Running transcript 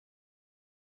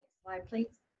Slide, please.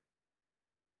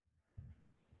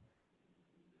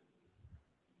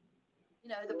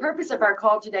 The purpose of our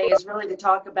call today is really to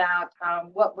talk about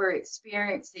what we're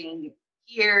experiencing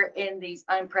here in these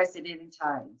unprecedented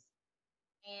times.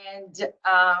 And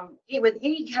with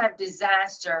any kind of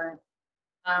disaster,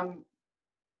 um,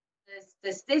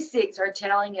 the statistics are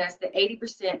telling us that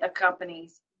 80% of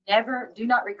companies never do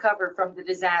not recover from the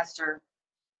disaster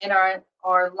and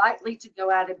are likely to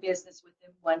go out of business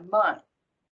within 1 month.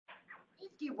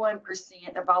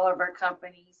 51% of all of our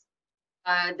companies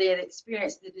that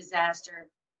experienced the disaster,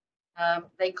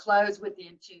 they close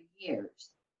within 2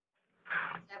 years.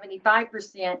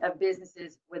 75% of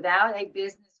businesses without a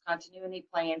business continuity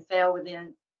plan fail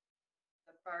within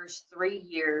the first 3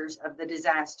 years of the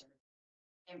disaster,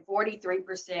 and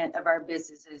 43% of our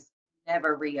businesses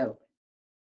never reopen.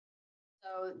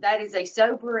 So that is a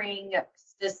sobering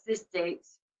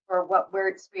statistics for what we're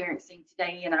experiencing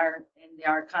today in our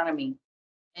economy.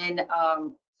 And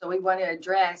so we want to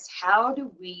address, how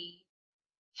do we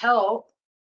help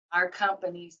our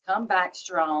companies come back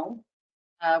strong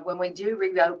when we do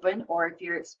reopen, or if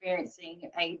you're experiencing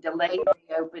a delayed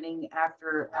reopening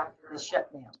after the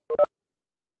shutdown.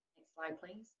 Next slide,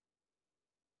 please.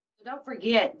 So don't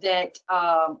forget that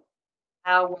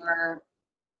our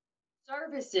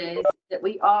services that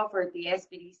we offer at the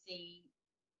SBDC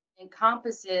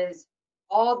encompasses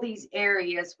all these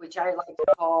areas, which I like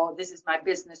to call, this is my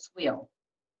business wheel.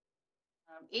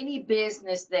 Any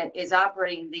business that is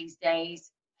operating these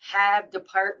days have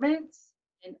departments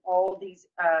in all these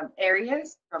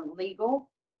areas, from legal,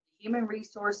 human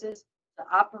resources, to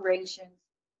operations,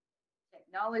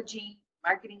 technology,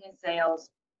 marketing and sales,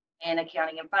 and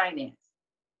accounting and finance.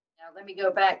 Now, let me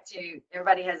go back to,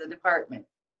 everybody has a department.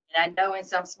 And I know in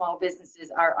some small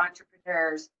businesses, our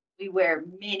entrepreneurs, we wear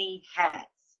many hats.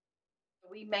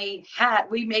 We may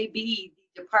be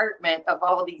the department of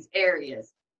all these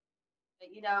areas. But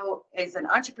as an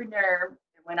entrepreneur,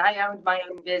 when I owned my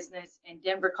own business in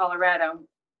Denver, Colorado, when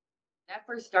I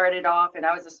first started off, and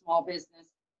I was a small business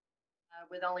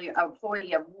with only an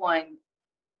employee of one,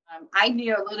 I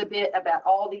knew a little bit about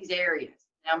all these areas.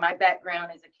 Now, my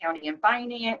background is accounting and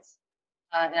finance,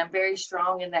 and I'm very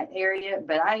strong in that area,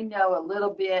 but I know a little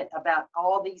bit about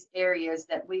all these areas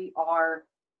that we are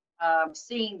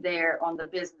seeing there on the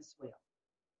business wheel.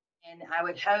 And I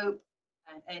would hope,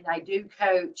 and I do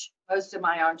coach most of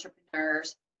my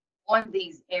entrepreneurs on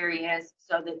these areas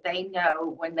so that they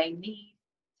know when they need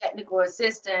technical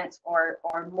assistance or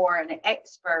more an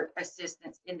expert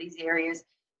assistance in these areas,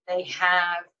 they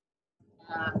have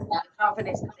the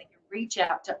confidence that they can reach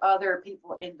out to other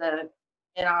people in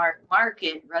our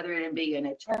market, rather than be an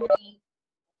attorney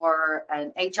or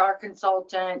an HR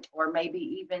consultant, or maybe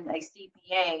even a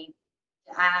CPA,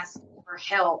 to ask for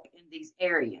help in these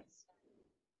areas.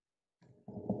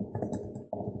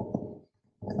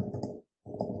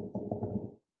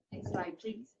 Next slide,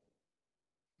 please.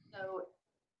 So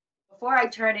before I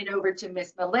turn it over to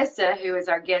Miss Melissa, who is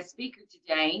our guest speaker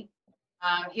today,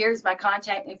 here's my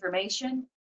contact information.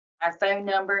 Our phone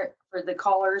number for the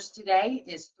callers today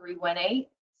is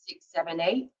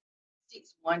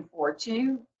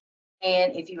 318-678-6142.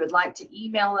 And if you would like to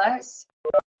email us,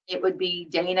 it would be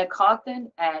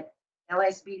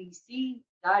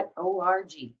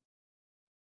danacotton@lsbdc.org.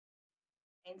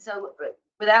 And so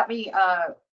without me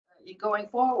going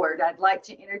forward, I'd like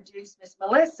to introduce Miss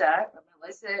Melissa.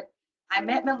 I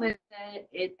met Melissa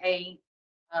at a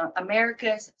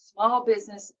America's Small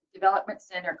Business Development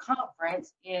Center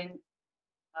conference in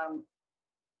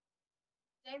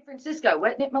San Francisco,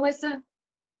 wasn't it, Melissa?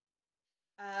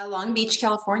 Long Beach,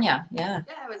 California. Yeah.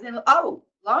 Yeah, it was in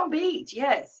Long Beach.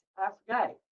 Yes, I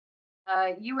forgot.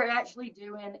 You were actually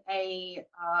doing a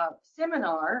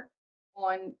seminar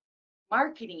on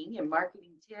marketing and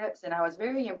marketing tips, and I was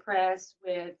very impressed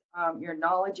with your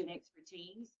knowledge and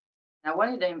expertise. And I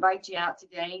wanted to invite you out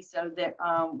today so that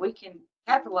we can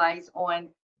capitalize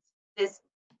on this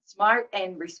smart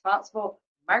and responsible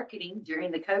marketing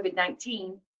during the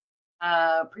COVID-19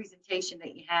 presentation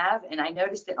that you have. And I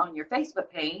noticed that on your Facebook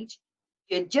page,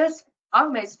 you're just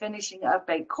almost finishing up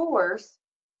a course.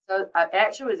 So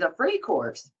actually, it was a free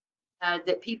course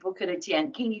that people could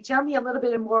attend. Can you tell me a little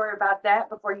bit more about that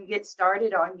before you get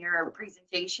started on your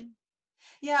presentation?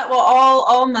 Yeah, well,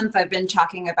 all month I've been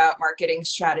talking about marketing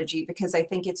strategy because I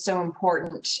think it's so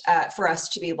important for us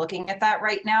to be looking at that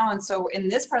right now. And so in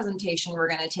this presentation, we're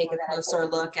going to take a closer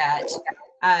look at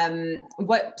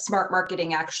what smart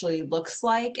marketing actually looks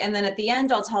like. And then at the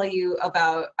end, I'll tell you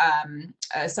about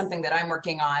something that I'm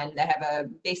working on. I have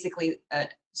basically a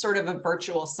sort of a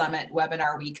virtual summit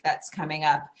webinar week that's coming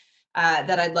up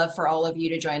that I'd love for all of you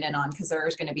to join in on, because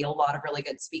there's going to be a lot of really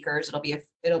good speakers.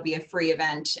 It'll be a free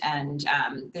event, and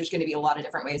there's going to be a lot of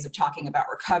different ways of talking about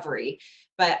recovery.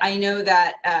 But I know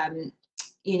that I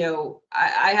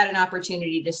had an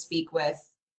opportunity to speak with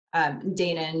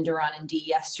Dana and Duran and Dee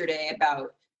yesterday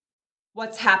about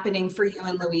what's happening for you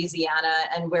in Louisiana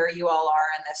and where you all are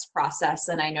in this process.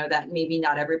 And I know that maybe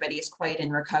not everybody is quite in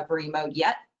recovery mode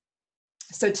yet.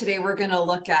 So today we're going to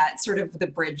look at sort of the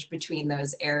bridge between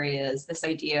those areas, this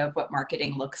idea of what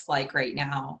marketing looks like right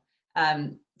now.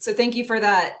 So thank you for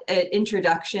that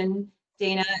introduction,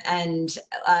 Dana. And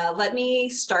let me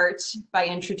start by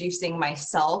introducing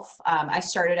myself. I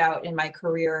started out in my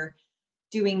career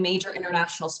doing major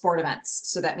international sport events.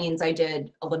 So that means I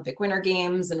did Olympic Winter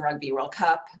Games and Rugby World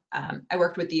Cup. I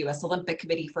worked with the US Olympic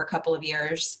Committee for a couple of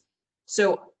years.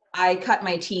 So I cut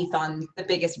my teeth on the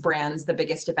biggest brands, the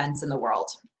biggest events in the world.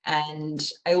 And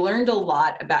I learned a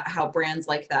lot about how brands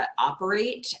like that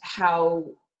operate, how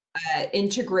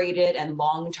integrated and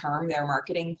long-term their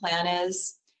marketing plan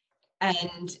is.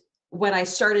 And when I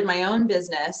started my own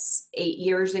business 8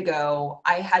 years ago,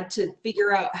 I had to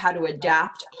figure out how to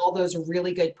adapt all those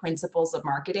really good principles of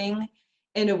marketing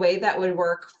in a way that would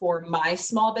work for my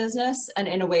small business and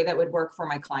in a way that would work for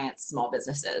my clients' small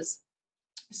businesses.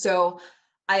 So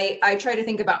I try to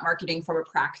think about marketing from a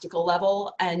practical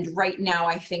level. And right now,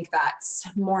 I think that's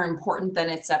more important than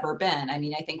it's ever been. I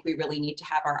mean, I think we really need to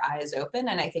have our eyes open,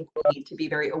 and I think we need to be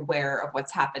very aware of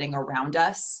what's happening around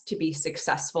us to be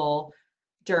successful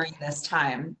during this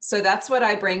time. So that's what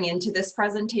I bring into this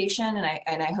presentation,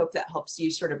 and I hope that helps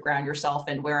you sort of ground yourself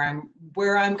in where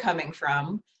I'm coming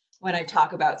from when I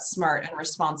talk about smart and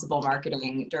responsible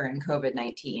marketing during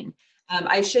COVID-19.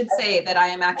 I should say that I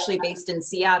am actually based in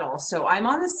Seattle, so I'm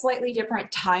on a slightly different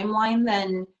timeline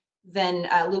than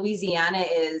Louisiana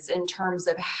is in terms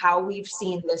of how we've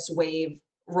seen this wave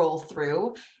roll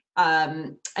through.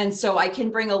 And so I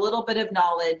can bring a little bit of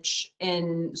knowledge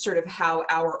in sort of how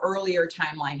our earlier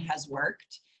timeline has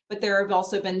worked, but there have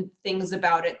also been things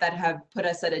about it that have put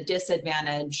us at a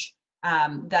disadvantage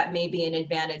that may be an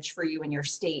advantage for you in your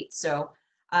state. So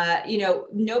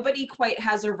nobody quite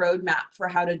has a roadmap for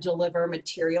how to deliver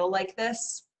material like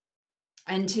this.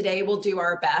 And today we'll do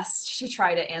our best to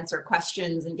try to answer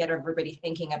questions and get everybody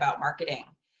thinking about marketing.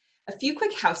 A few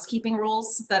quick housekeeping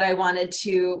rules that I wanted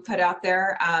to put out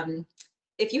there.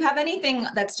 If you have anything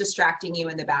that's distracting you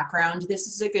in the background, this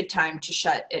is a good time to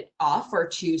shut it off or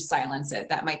to silence it.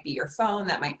 That might be your phone,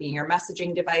 that might be your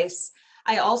messaging device.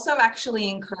 I also actually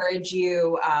encourage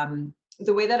you,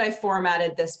 the way that I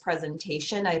formatted this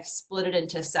presentation, I've split it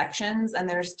into sections, and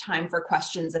there's time for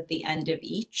questions at the end of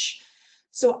each.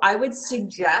 So I would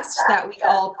suggest that we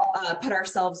all put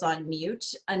ourselves on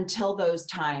mute until those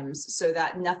times so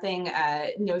that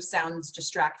no sounds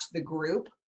distract the group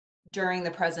during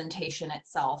the presentation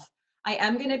itself. I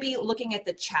am going to be looking at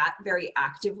the chat very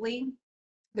actively.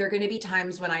 There are going to be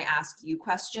times when I ask you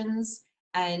questions,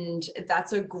 and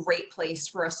that's a great place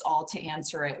for us all to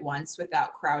answer at once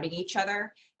without crowding each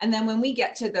other. And then when we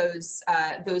get to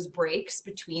those breaks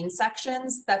between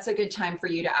sections, that's a good time for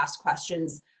you to ask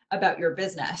questions about your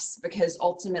business, because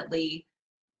ultimately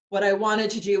what I wanted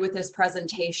to do with this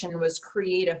presentation was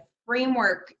create a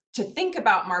framework to think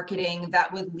about marketing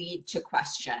that would lead to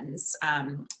questions.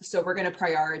 So we're going to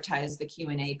prioritize the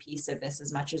Q&A piece of this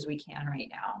as much as we can right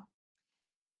now.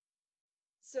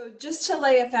 So just to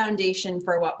lay a foundation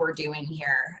for what we're doing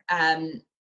here, and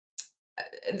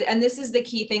this is the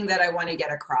key thing that I want to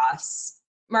get across.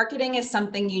 Marketing is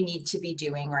something you need to be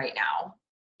doing right now.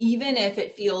 Even if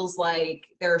it feels like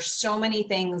there are so many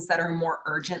things that are more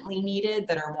urgently needed,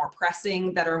 that are more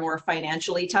pressing, that are more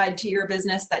financially tied to your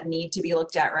business that need to be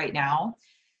looked at right now.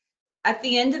 At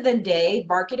the end of the day,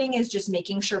 marketing is just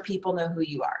making sure people know who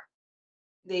you are.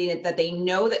 That they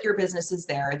know that your business is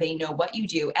there, they know what you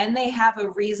do, and they have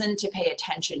a reason to pay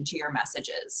attention to your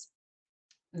messages.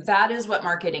 That is what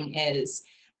marketing is.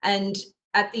 And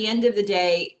at the end of the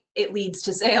day, it leads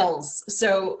to sales.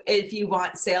 So if you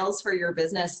want sales for your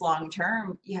business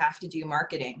long-term, you have to do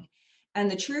marketing. And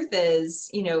the truth is,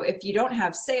 if you don't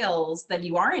have sales, then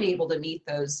you aren't able to meet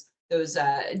those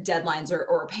deadlines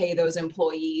or pay those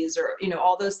employees or,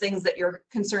 all those things that you're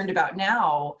concerned about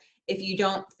now. If you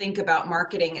don't think about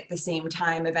marketing at the same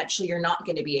time, eventually you're not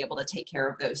going to be able to take care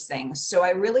of those things. So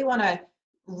I really want to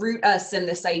root us in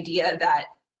this idea that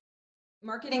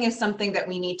marketing is something that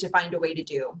we need to find a way to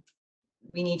do.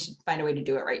 We need to find a way to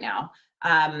do it right now.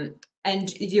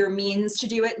 And your means to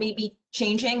do it may be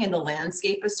changing, and the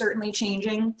landscape is certainly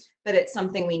changing, but it's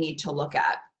something we need to look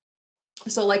at.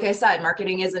 So like I said,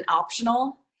 marketing isn't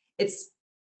optional. It's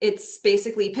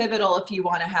basically pivotal if you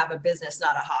want to have a business,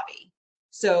 not a hobby.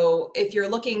 So if you're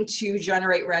looking to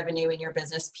generate revenue in your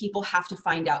business, people have to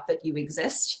find out that you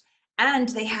exist, and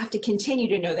they have to continue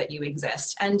to know that you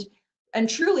exist. And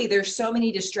truly, there's so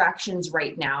many distractions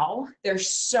right now.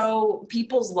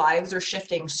 People's lives are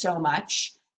shifting so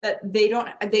much that they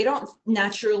don't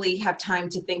naturally have time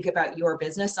to think about your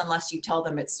business unless you tell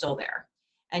them it's still there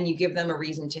and you give them a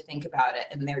reason to think about it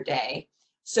in their day.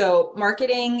 So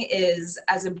marketing is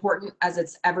as important as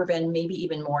it's ever been, maybe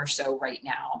even more so right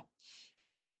now.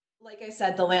 Like I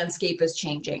said, the landscape is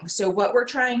changing. So what we're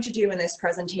trying to do in this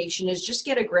presentation is just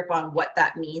get a grip on what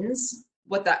that means,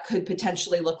 what that could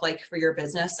potentially look like for your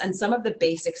business, and some of the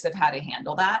basics of how to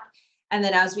handle that. And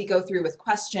then as we go through with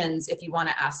questions, if you want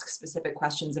to ask specific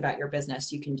questions about your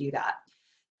business, you can do that.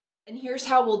 And here's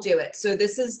how we'll do it. So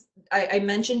this is, I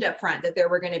mentioned up front that there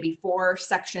were going to be 4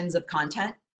 sections of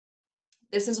content.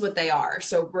 This is what they are.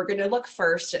 So we're going to look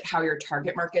first at how your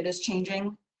target market is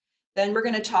changing. Then we're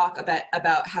going to talk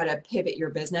about how to pivot your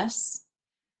business.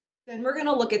 Then we're going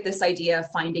to look at this idea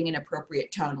of finding an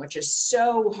appropriate tone, which is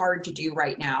so hard to do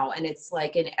right now. And it's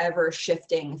like an ever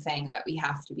shifting thing that we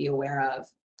have to be aware of.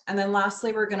 And then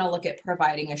lastly, we're going to look at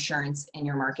providing assurance in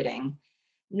your marketing.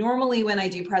 Normally, when I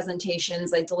do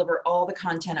presentations, I deliver all the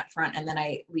content up front and then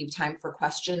I leave time for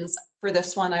questions. For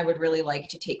this one, I would really like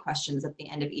to take questions at the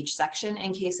end of each section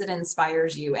in case it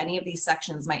inspires you. Any of these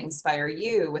sections might inspire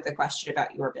you with a question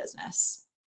about your business.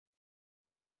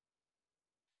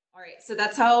 All right, so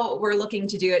that's how we're looking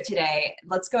to do it today.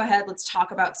 Let's go ahead, let's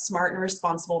talk about smart and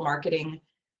responsible marketing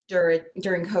during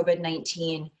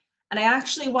COVID-19. And I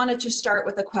actually wanted to start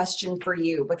with a question for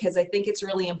you because I think it's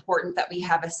really important that we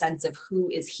have a sense of who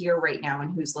is here right now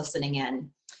and who's listening in.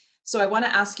 So I want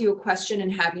to ask you a question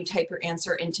and have you type your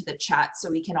answer into the chat so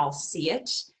we can all see it.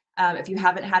 If you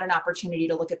haven't had an opportunity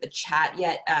to look at the chat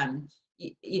yet,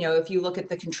 if you look at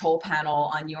the control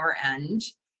panel on your end,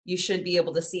 you should be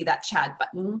able to see that chat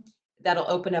button.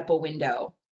 That'll open up a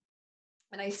window.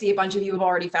 And I see a bunch of you have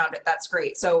already found it. That's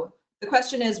great. So the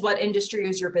question is, what industry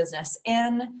is your business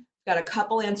in? We've got a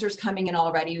couple answers coming in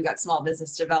already. We've got small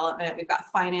business development, we've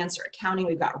got finance or accounting,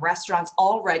 we've got restaurants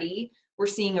already. We're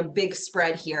seeing a big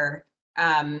spread here.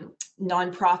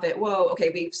 Nonprofit, whoa,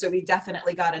 okay, so we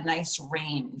definitely got a nice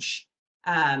range.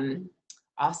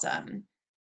 Awesome.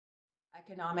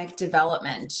 Economic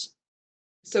development.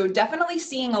 So definitely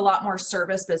seeing a lot more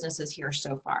service businesses here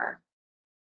so far.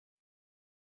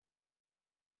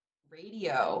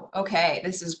 Radio. Okay,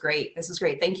 this is great. This is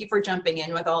great. Thank you for jumping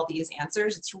in with all these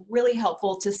answers. It's really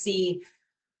helpful to see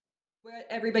what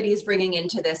everybody is bringing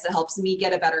into this. It helps me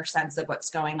get a better sense of what's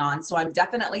going on. So I'm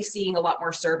definitely seeing a lot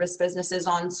more service businesses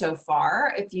on so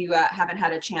far. If you haven't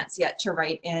had a chance yet to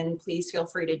write in, please feel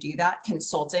free to do that.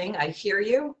 Consulting, I hear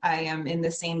you. I am in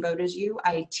the same boat as you.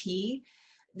 IT.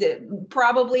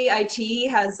 Probably IT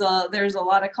has, there's a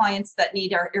lot of clients that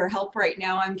need your help right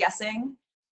now, I'm guessing.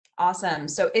 Awesome.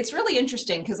 So it's really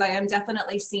interesting because I am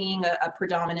definitely seeing a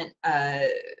predominant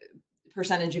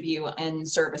percentage of you in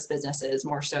service businesses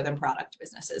more so than product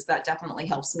businesses. That definitely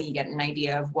helps me get an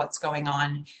idea of what's going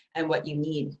on and what you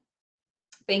need.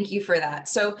 Thank you for that.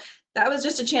 So that was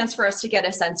just a chance for us to get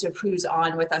a sense of who's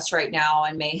on with us right now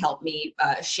and may help me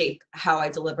shape how I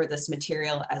deliver this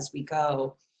material as we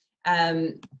go.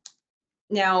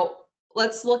 Now,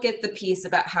 let's look at the piece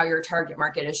about how your target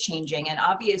market is changing. And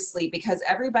obviously, because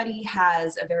everybody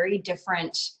has a very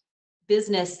different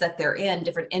business that they're in,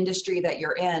 different industry that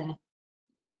you're in,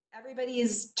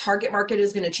 everybody's target market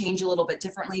is going to change a little bit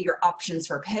differently. Your options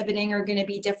for pivoting are going to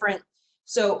be different.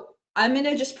 So I'm going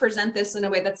to just present this in a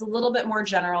way that's a little bit more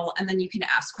general, and then you can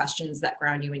ask questions that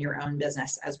ground you in your own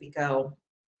business as we go.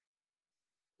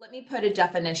 Let me put a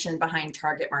definition behind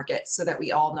target market so that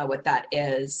we all know what that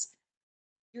is.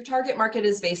 Your target market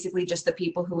is basically just the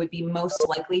people who would be most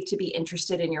likely to be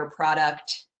interested in your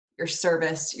product, your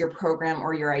service, your program,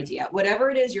 or your idea. Whatever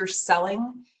it is you're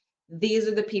selling, these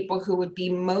are the people who would be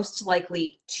most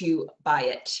likely to buy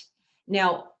it.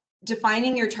 Now,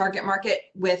 defining your target market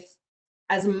with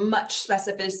as much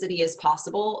specificity as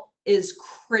possible is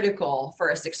critical for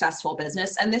a successful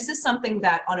business. And this is something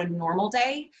that on a normal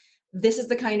day, this is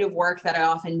the kind of work that I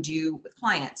often do with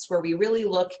clients, where we really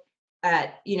look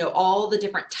at all the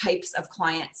different types of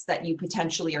clients that you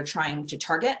potentially are trying to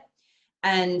target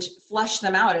and flesh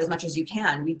them out as much as you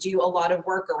can. We do a lot of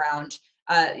work around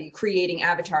creating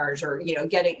avatars or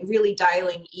really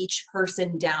dialing each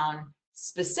person down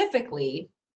specifically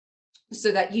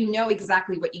so that you know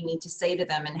exactly what you need to say to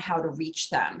them and how to reach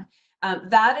them.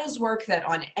 That is work that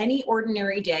on any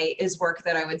ordinary day is work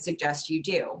that I would suggest you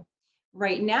do.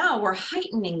 Right now, we're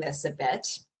heightening this a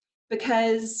bit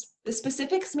because the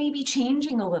specifics may be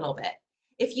changing a little bit.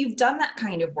 if you've done that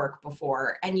kind of work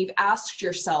before and you've asked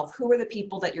yourself, who are the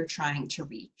people that you're trying to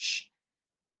reach?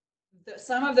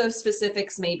 Some of those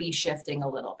specifics may be shifting a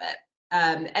little bit.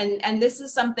 And this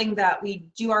is something that we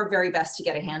do our very best to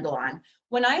get a handle on.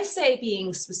 When I say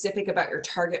being specific about your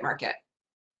target market,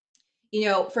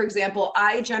 for example,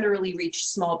 I generally reach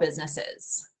small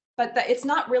businesses, but it's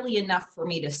not really enough for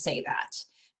me to say that,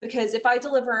 because if I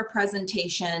deliver a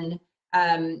presentation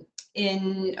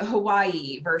in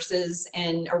Hawaii versus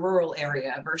in a rural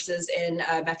area versus in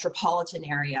a metropolitan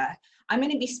area, I'm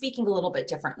going to be speaking a little bit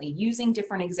differently, using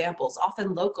different examples,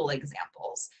 often local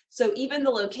examples. So even the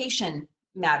location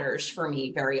matters for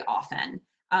me very often.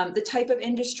 The type of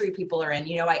industry people are in.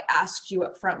 I asked you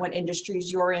up front what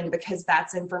industries you're in because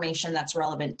that's information that's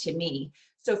relevant to me.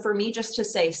 So for me, just to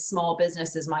say small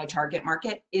business is my target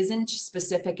market isn't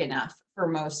specific enough for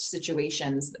most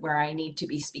situations where I need to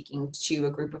be speaking to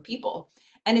a group of people.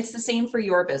 And it's the same for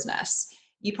your business.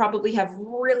 You probably have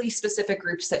really specific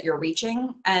groups that you're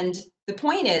reaching. And the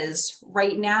point is,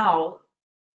 right now,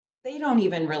 they don't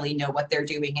even really know what they're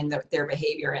doing and their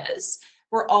behavior is.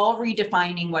 We're all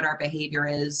redefining what our behavior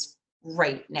is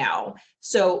right now.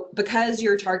 So because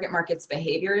your target market's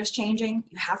behavior is changing,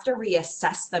 you have to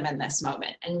reassess them in this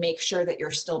moment and make sure that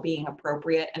you're still being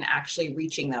appropriate and actually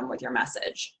reaching them with your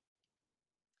message.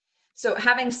 So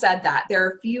having said that, there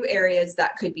are a few areas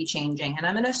that could be changing, and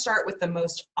I'm going to start with the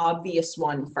most obvious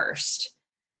one first.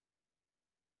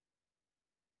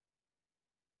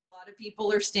 A lot of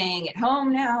people are staying at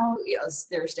home now. Yes,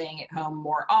 they're staying at home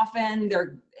more often.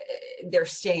 They're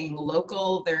staying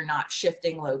local. They're not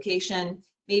shifting location.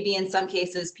 Maybe in some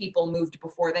cases, people moved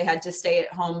before they had to stay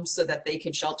at home so that they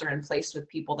could shelter in place with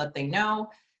people that they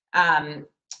know.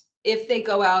 If they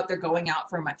go out, they're going out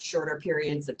for much shorter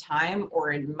periods of time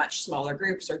or in much smaller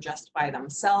groups or just by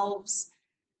themselves.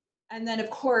 And then,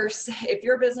 of course, if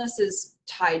your business is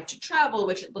tied to travel,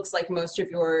 which it looks like most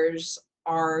of yours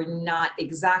are not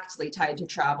exactly tied to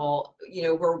travel,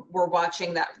 we're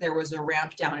watching that there was a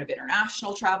ramp down of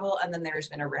international travel, and then there's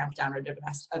been a ramp down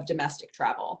of domestic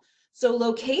travel. So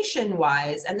location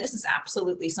wise, and this is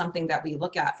absolutely something that we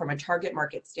look at from a target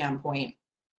market standpoint,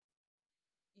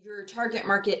 your target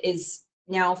market is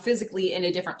now physically in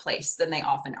a different place than they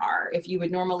often are. If you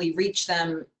would normally reach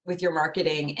them with your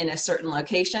marketing in a certain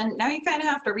location, now you kind of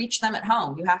have to reach them at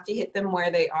home. You have to hit them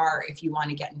where they are if you want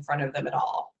to get in front of them at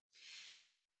all.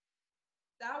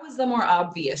 That was the more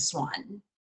obvious one.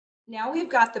 Now we've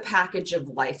got the package of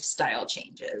lifestyle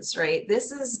changes, right?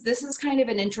 This is kind of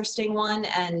an interesting one,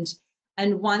 and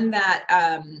one that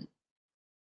a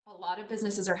lot of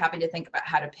businesses are having to think about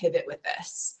how to pivot with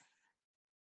this.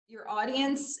 Your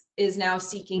audience is now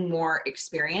seeking more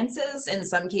experiences. In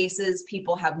some cases,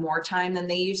 people have more time than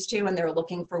they used to, and they're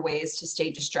looking for ways to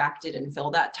stay distracted and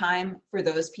fill that time. For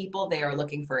those people, they are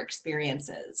looking for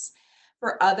experiences.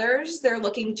 For others, they're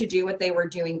looking to do what they were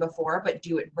doing before, but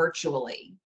do it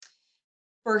virtually.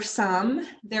 For some,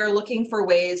 they're looking for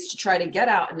ways to try to get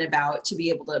out and about, to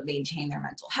be able to maintain their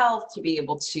mental health, to be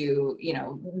able to,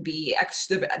 be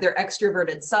their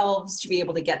extroverted selves, to be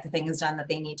able to get the things done that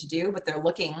they need to do, but they're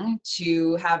looking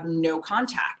to have no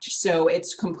contact. So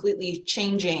it's completely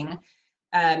changing,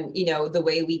 the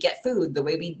way we get food, the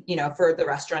way we, for the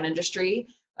restaurant industry,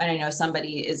 and I know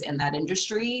somebody is in that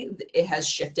industry, it has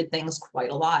shifted things quite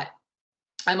a lot.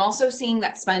 I'm also seeing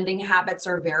that spending habits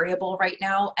are variable right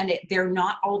now, and they're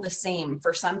not all the same.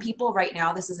 For some people right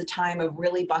now, this is a time of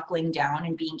really buckling down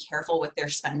and being careful with their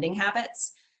spending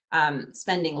habits,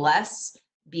 spending less,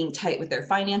 being tight with their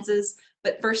finances.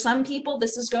 But for some people,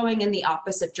 this is going in the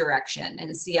opposite direction.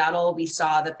 In Seattle, we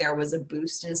saw that there was a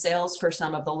boost in sales for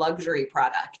some of the luxury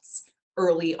products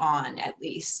early on, at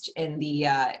least in the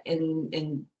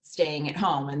in staying at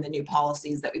home and the new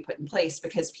policies that we put in place,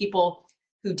 because people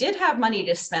who did have money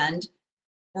to spend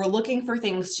were looking for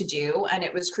things to do, and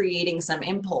it was creating some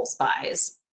impulse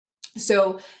buys.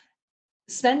 So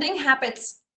spending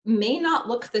habits may not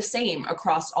look the same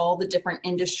across all the different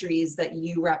industries that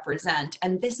you represent,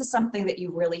 and this is something that you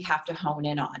really have to hone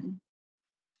in on.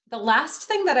 The last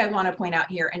thing that I want to point out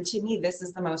here, and to me this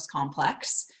is the most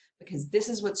complex because this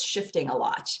is what's shifting a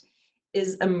lot,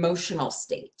 is emotional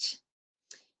state.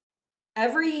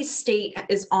 Every state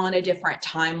is on a different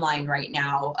timeline right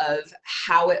now of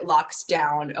how it locks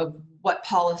down, of what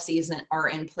policies are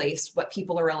in place, what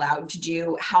people are allowed to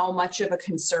do, how much of a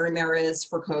concern there is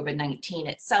for COVID-19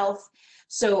 itself.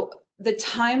 So the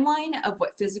timeline of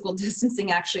what physical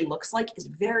distancing actually looks like is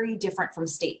very different from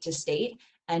state to state.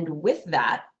 And with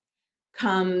that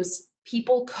comes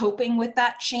people coping with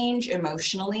that change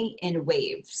emotionally in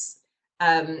waves.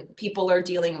 People are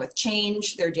dealing with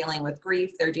change, they're dealing with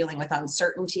grief, they're dealing with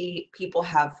uncertainty. People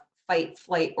have fight,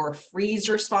 flight, or freeze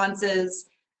responses.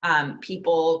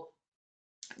 People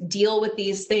deal with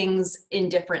these things in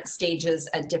different stages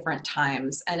at different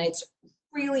times. And it's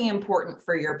really important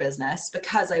for your business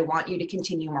because I want you to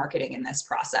continue marketing in this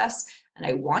process. And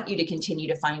I want you to continue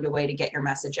to find a way to get your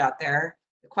message out there.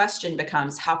 The question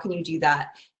becomes, how can you do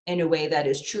that in a way that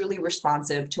is truly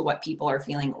responsive to what people are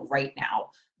feeling right now?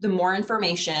 The more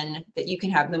information that you can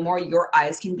have, the more your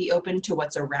eyes can be open to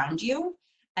what's around you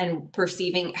and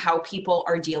perceiving how people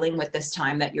are dealing with this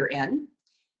time that you're in,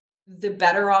 the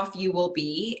better off you will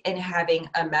be in having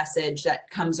a message that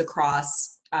comes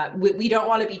across. We don't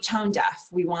want to be tone deaf.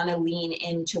 We want to lean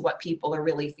into what people are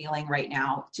really feeling right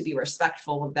now, to be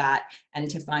respectful of that and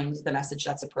to find the message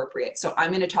that's appropriate. So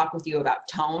I'm going to talk with you about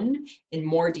tone in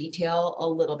more detail a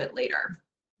little bit later.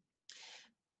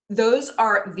 Those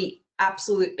are the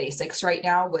absolute basics right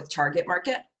now with target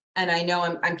market. And I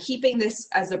know I'm keeping this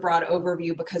as a broad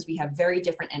overview because we have very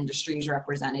different industries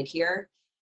represented here.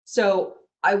 So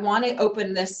I want to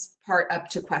open this part up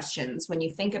to questions. When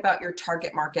you think about your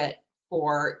target market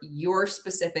for your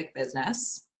specific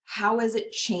business, how is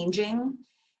it changing?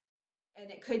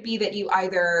 And it could be that you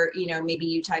either, maybe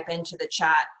you type into the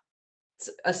chat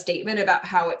a statement about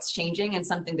how it's changing and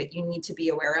something that you need to be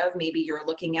aware of. Maybe you're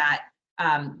looking at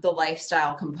the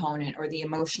lifestyle component or the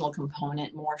emotional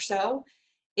component more so.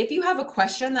 If you have a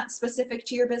question that's specific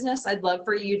to your business, I'd love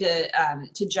for you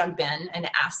to jump in and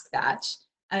ask that.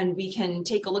 And we can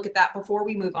take a look at that before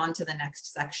we move on to the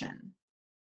next section.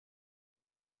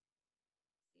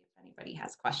 See if anybody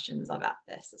has questions about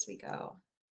this as we go.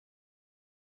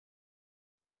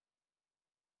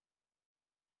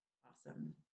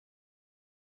 Awesome.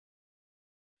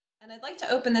 And I'd like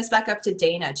to open this back up to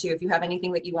Dana too, if you have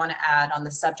anything that you want to add on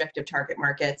the subject of target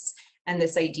markets and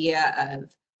this idea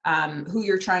of who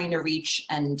you're trying to reach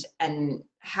and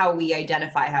how we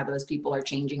identify how those people are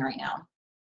changing right now.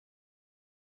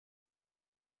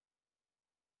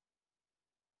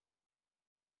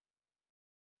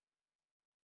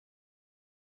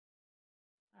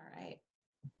 All right.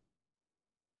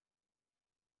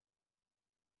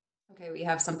 Okay, we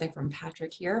have something from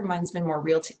Patrick here. Mine's been more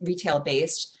retail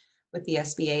based with the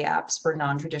SBA apps for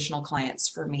non-traditional clients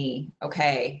for me.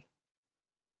 Okay.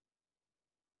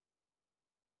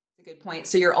 That's a good point.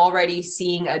 So you're already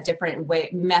seeing a different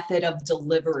method of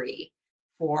delivery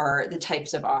for the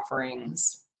types of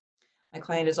offerings. My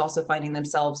client is also finding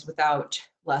themselves without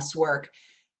less work.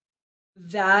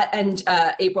 That and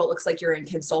April, it looks like you're in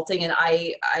consulting, and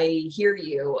I hear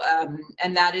you,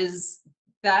 and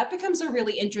that becomes a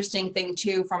really interesting thing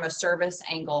too from a service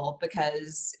angle,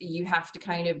 because you have to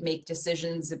kind of make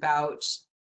decisions about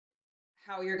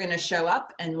how you're going to show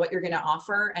up and what you're going to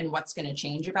offer and what's going to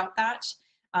change about that.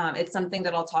 It's something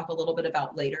that I'll talk a little bit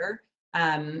about later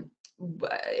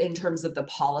in terms of the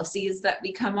policies that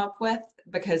we come up with,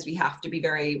 because we have to be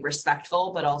very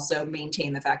respectful, but also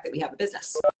maintain the fact that we have a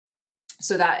business.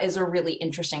 So that is a really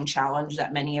interesting challenge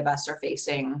that many of us are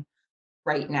facing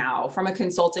right now. From a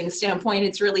consulting standpoint,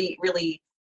 it's really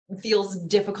feels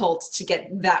difficult to get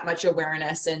that much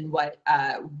awareness in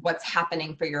what's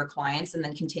happening for your clients and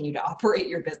then continue to operate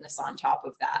your business on top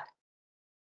of that.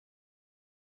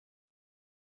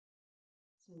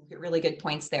 Some really good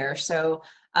points there. So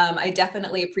I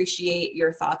definitely appreciate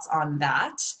your thoughts on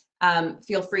that.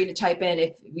 Feel free to type in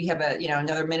if we have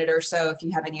another minute or so, if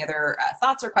you have any other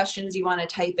thoughts or questions you want to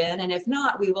type in. And if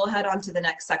not, we will head on to the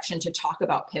next section to talk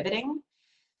about pivoting.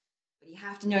 But you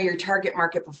have to know your target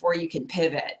market before you can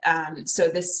pivot. So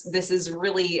this is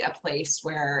really a place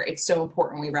where it's so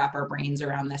important we wrap our brains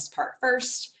around this part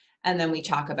first, and then we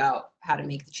talk about how to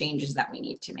make the changes that we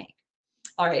need to make.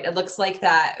 All right, it looks like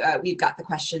that we've got the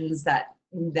questions that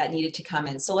needed to come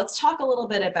in. So let's talk a little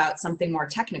bit about something more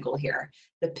technical here,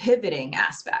 the pivoting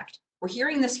aspect. We're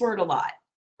hearing this word a lot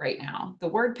right now. The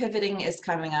word pivoting is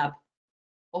coming up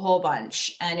a whole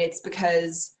bunch, and it's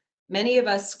because many of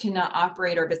us cannot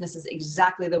operate our businesses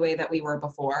exactly the way that we were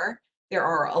before. There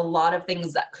are a lot of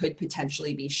things that could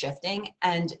potentially be shifting.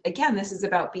 And again, this is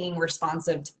about being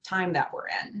responsive to the time that we're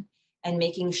in and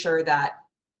making sure that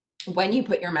when you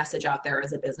put your message out there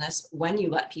as a business, when you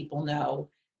let people know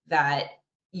that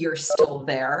you're still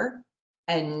there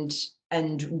and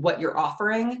what you're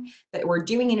offering, that we're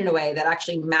doing it in a way that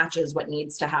actually matches what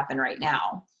needs to happen right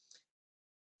now.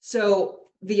 So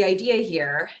the idea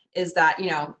here is that,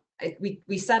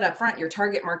 we said up front, your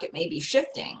target market may be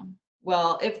shifting.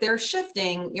 Well, if they're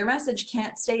shifting, your message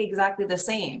can't stay exactly the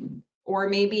same, or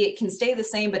maybe it can stay the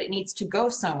same, but it needs to go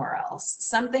somewhere else.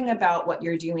 Something about what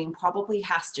you're doing probably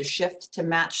has to shift to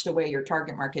match the way your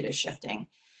target market is shifting.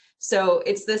 So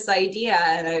it's this idea,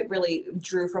 and I really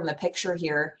drew from the picture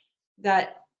here,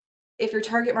 that if your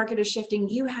target market is shifting,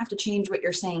 you have to change what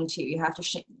you're saying too. You have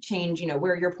to change,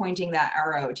 where you're pointing that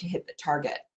arrow to hit the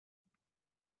target.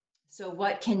 So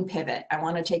what can pivot? I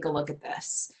want to take a look at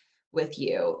this with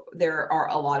you. There are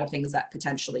a lot of things that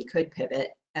potentially could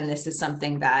pivot, and this is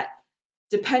something that,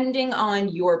 depending on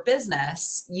your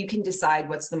business, you can decide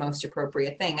what's the most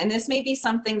appropriate thing. And this may be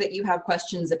something that you have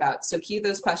questions about. So cue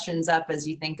those questions up as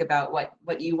you think about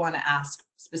what you want to ask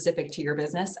specific to your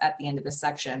business at the end of this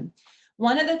section.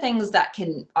 One of the things that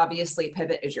can obviously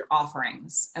pivot is your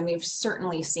offerings. And we've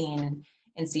certainly seen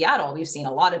in Seattle, we've seen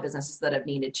a lot of businesses that have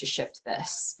needed to shift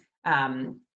this.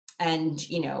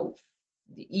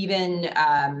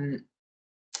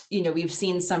 We've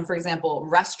seen some, for example,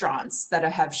 restaurants that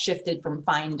have shifted from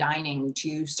fine dining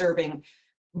to serving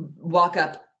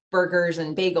walk-up burgers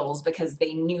and bagels because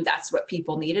they knew that's what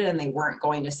people needed and they weren't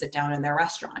going to sit down in their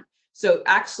restaurant. So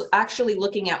actually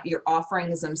looking at your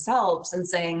offerings themselves and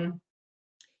saying,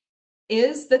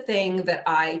 is the thing that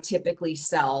I typically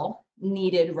sell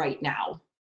needed right now?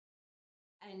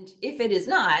 And if it is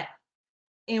not,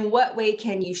 in what way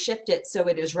can you shift it so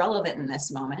it is relevant in this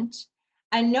moment?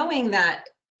 And knowing that,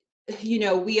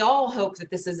 we all hope that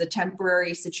this is a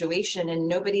temporary situation and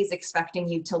nobody's expecting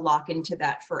you to lock into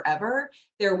that forever.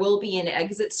 There will be an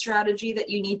exit strategy that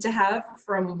you need to have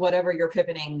from whatever you're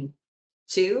pivoting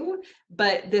to,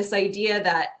 but this idea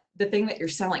that the thing that you're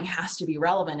selling has to be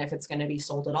relevant if it's going to be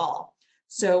sold at all.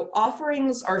 So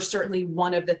offerings are certainly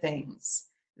one of the things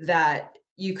that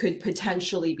you could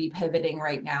potentially be pivoting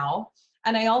right now.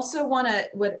 And I also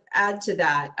would add to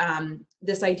that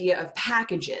this idea of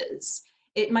packages.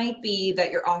 It might be that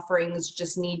your offerings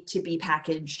just need to be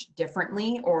packaged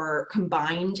differently or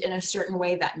combined in a certain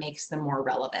way that makes them more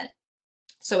relevant.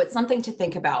 So it's something to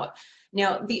think about.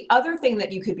 Now, the other thing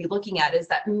that you could be looking at is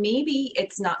that maybe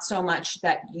it's not so much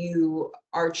that you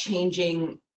are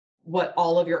changing what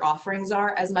all of your offerings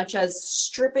are as much as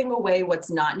stripping away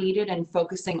what's not needed and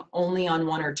focusing only on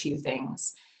one or two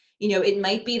things. It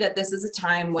might be that this is a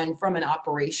time when, from an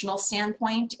operational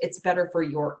standpoint, it's better for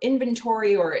your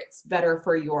inventory or it's better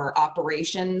for your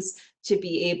operations to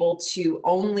be able to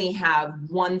only have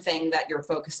one thing that you're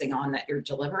focusing on that you're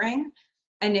delivering.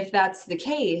 And if that's the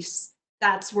case,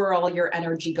 that's where all your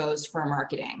energy goes for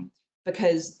marketing,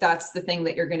 because that's the thing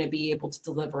that you're going to be able to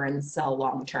deliver and sell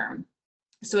long term.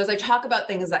 So as I talk about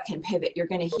things that can pivot, you're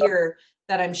going to hear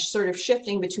that I'm sort of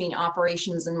shifting between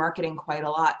operations and marketing quite a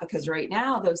lot, because right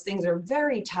now those things are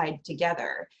very tied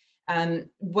together.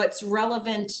 What's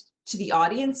relevant to the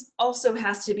audience also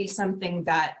has to be something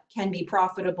that can be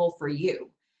profitable for you,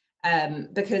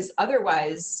 because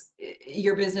otherwise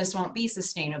your business won't be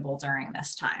sustainable during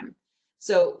this time.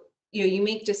 So you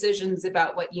make decisions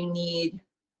about what you need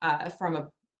from a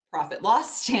profit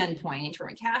loss standpoint, from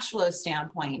a cash flow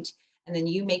standpoint, and then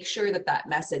you make sure that that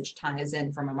message ties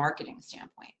in from a marketing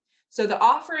standpoint. So the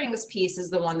offerings piece is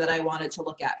the one that I wanted to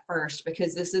look at first,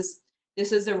 because this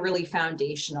is a really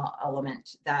foundational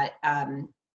element that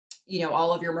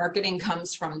all of your marketing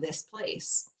comes from this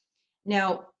place.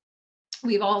 Now,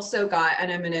 we've also got,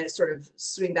 and I'm going to sort of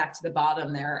swing back to the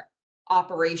bottom there,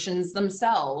 operations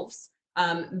themselves.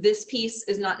 This piece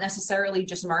is not necessarily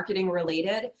just marketing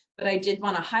related, but I did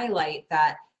want to highlight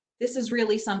that this is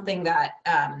really something that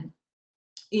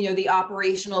the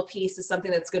operational piece is something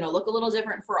that's going to look a little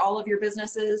different for all of your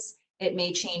businesses. It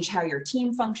may change how your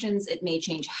team functions. It may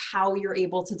change how you're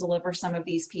able to deliver some of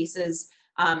these pieces.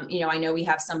 I know we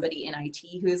have somebody in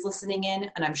IT who's listening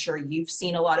in, and I'm sure you've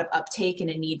seen a lot of uptake and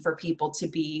a need for people to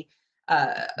be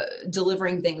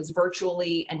delivering things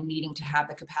virtually and needing to have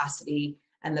the capacity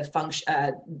and the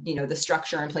function, the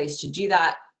structure in place to do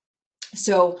that.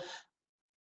 So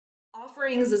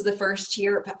offerings is the first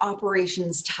tier, but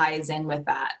operations ties in with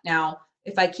that. Now,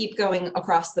 if I keep going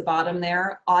across the bottom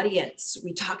there, audience,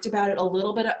 we talked about it a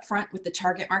little bit up front with the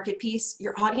target market piece.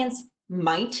 Your audience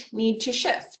might need to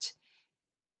shift.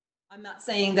 I'm not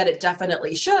saying that it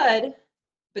definitely should,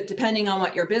 but depending on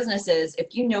what your business is,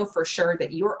 if you know for sure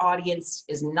that your audience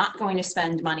is not going to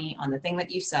spend money on the thing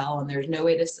that you sell, and there's no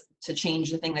way to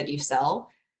change the thing that you sell,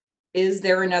 is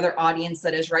there another audience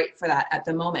that is right for that at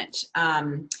the moment?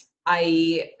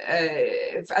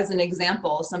 As an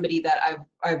example, somebody that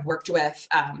I've worked with,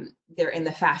 they're in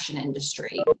the fashion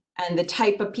industry, and the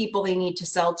type of people they need to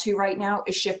sell to right now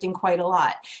is shifting quite a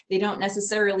lot. They don't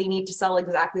necessarily need to sell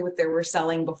exactly what they were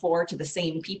selling before to the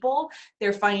same people.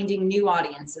 They're finding new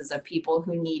audiences of people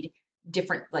who need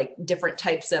different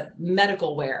types of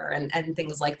medical wear and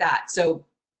things like that. So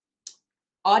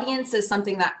audience is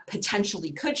something that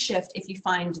potentially could shift if you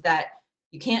find that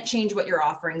you can't change what your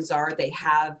offerings are. They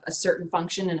have a certain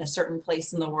function in a certain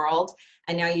place in the world,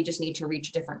 and now you just need to reach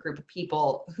a different group of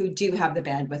people who do have the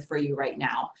bandwidth for you right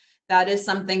now. That is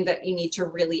something that you need to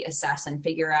really assess and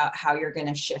figure out how you're going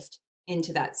to shift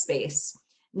into that space.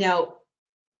 Now,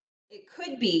 it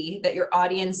could be that your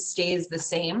audience stays the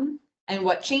same, and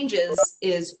what changes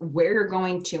is where you're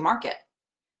going to market.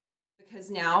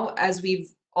 Because now, as we've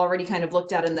already kind of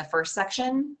looked at in the first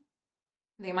section,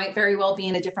 they might very well be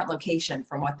in a different location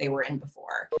from what they were in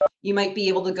before. You might be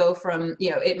able to go from,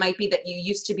 it might be that you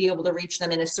used to be able to reach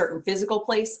them in a certain physical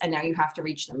place, and now you have to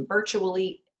reach them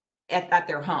virtually at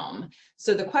their home.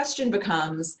 So the question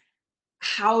becomes,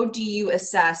 how do you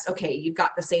assess, okay, you've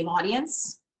got the same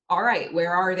audience. All right,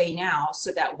 where are they now?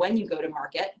 So that when you go to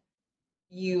market,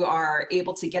 you are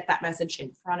able to get that message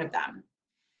in front of them.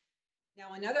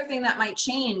 Now, another thing that might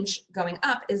change going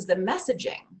up is the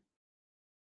messaging.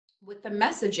 With the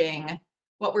messaging,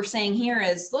 what we're saying here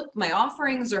is, look, my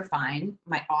offerings are fine.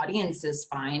 My audience is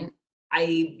fine.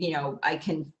 I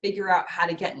can figure out how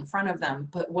to get in front of them,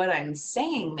 but what I'm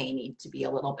saying may need to be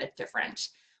a little bit different.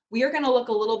 We are going to look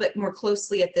a little bit more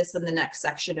closely at this in the next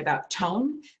section about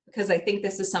tone, because I think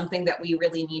this is something that we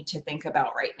really need to think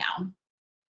about right now.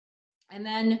 And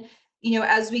then,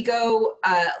 as we go,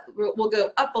 we'll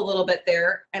go up a little bit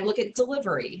there and look at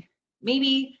delivery.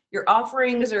 Maybe your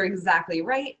offerings are exactly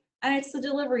right, and it's the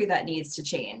delivery that needs to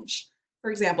change.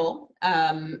 For example,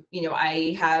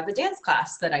 I have a dance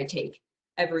class that I take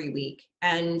every week,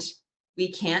 and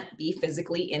we can't be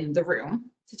physically in the room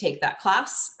to take that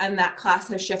class, and that class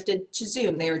has shifted to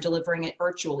Zoom. They are delivering it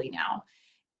virtually now.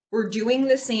 We're doing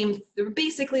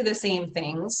basically the same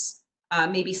things,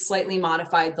 maybe slightly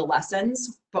modified the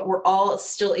lessons, but we're all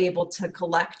still able to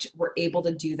collect. We're able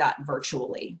to do that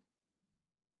virtually.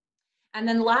 And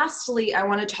then lastly, I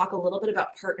want to talk a little bit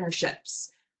about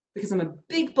partnerships, because I'm a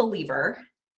big believer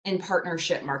in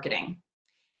partnership marketing.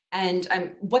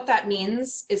 And what that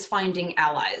means is finding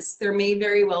allies. There may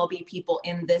very well be people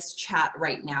in this chat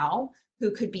right now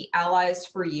who could be allies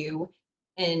for you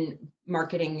in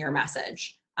marketing your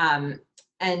message. I'm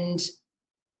going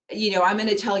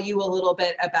to tell you a little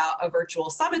bit about a virtual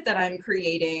summit that I'm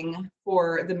creating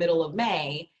for the middle of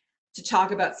May to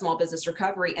talk about small business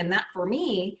recovery. And that, for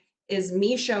me, is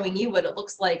me showing you what it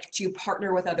looks like to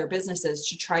partner with other businesses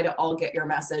to try to all get your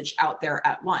message out there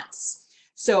at once.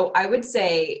 So I would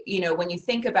say, when you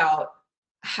think about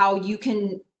how you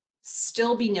can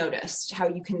still be noticed, how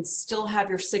you can still have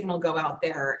your signal go out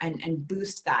there and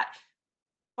boost that,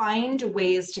 find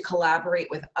ways to collaborate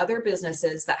with other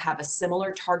businesses that have a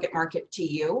similar target market to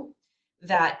you,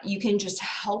 that you can just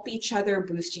help each other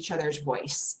boost each other's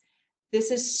voice.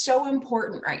 This is so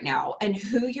important right now, and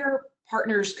who your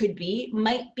partners could be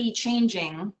might be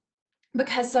changing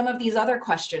because some of these other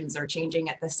questions are changing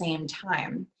at the same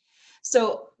time.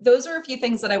 So those are a few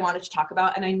things that I wanted to talk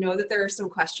about, and I know that there are some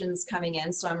questions coming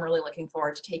in, so I'm really looking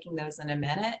forward to taking those in a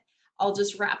minute. I'll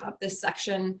just wrap up this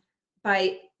section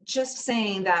by just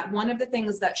saying that one of the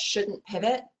things that shouldn't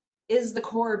pivot is the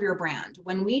core of your brand.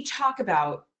 When we talk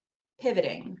about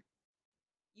pivoting,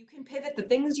 you can pivot the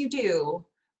things you do,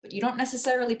 but you don't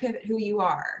necessarily pivot who you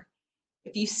are.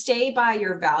 If you stay by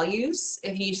your values,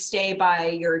 if you stay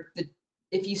by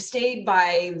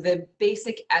the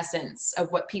basic essence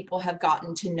of what people have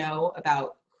gotten to know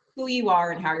about who you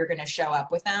are and how you're going to show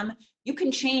up with them, you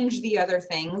can change the other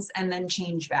things and then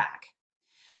change back.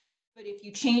 But if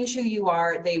you change who you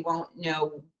are, they won't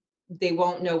know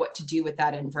what to do with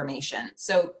that information.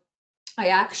 So I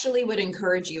actually would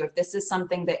encourage you, if this is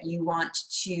something that you want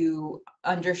to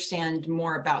understand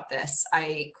more about this,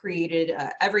 I created,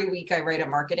 every week I write a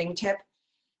marketing tip.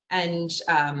 And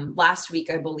last week,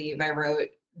 I believe I wrote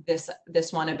this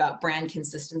one about brand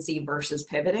consistency versus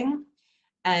pivoting.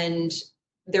 And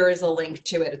there is a link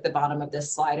to it at the bottom of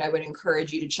this slide. I would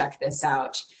encourage you to check this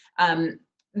out.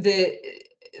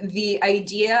 The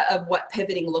idea of what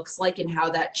pivoting looks like and how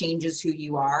that changes who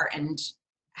you are and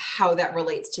how that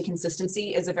relates to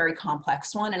consistency is a very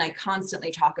complex one. And I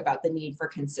constantly talk about the need for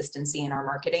consistency in our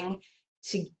marketing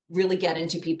to really get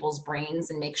into people's brains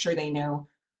and make sure they know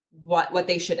what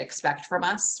they should expect from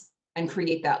us and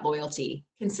create that loyalty.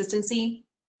 Consistency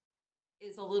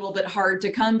is a little bit hard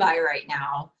to come by right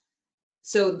now.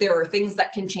 So there are things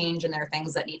that can change and there are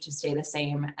things that need to stay the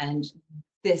same. And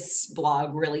this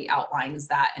blog really outlines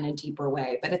that in a deeper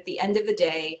way. But at the end of the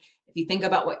day, if you think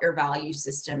about what your value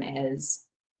system is,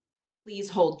 please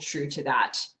hold true to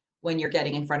that when you're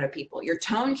getting in front of people. Your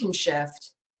tone can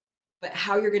shift, but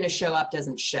how you're going to show up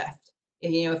doesn't shift.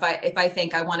 You know, if I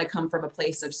think I want to come from a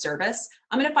place of service,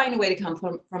 I'm going to find a way to come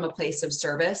from a place of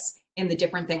service in the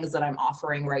different things that I'm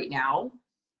offering right now,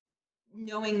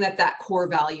 knowing that that core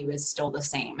value is still the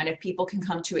same. And if people can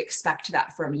come to expect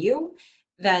that from you,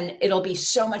 then it'll be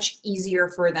so much easier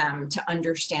for them to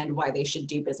understand why they should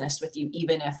do business with you,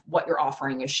 even if what you're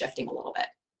offering is shifting a little bit.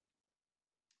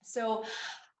 So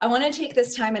I want to take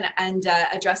this time and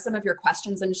address some of your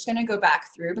questions. I'm just going to go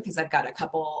back through because I've got a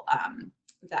couple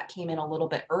that came in a little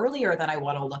bit earlier that I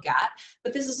want to look at.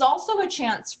 But this is also a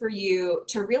chance for you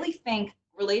to really think,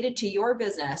 related to your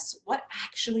business, what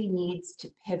actually needs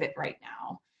to pivot right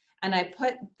now. And I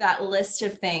put that list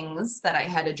of things that I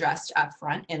had addressed up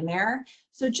front in there.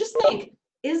 So just think,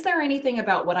 is there anything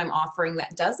about what I'm offering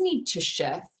that does need to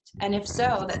shift? And if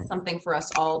so, that's something for us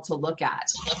all to look at.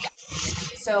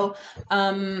 So,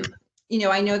 you know,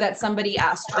 I know that somebody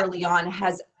asked early on,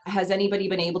 has anybody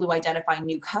been able to identify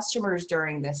new customers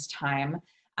during this time?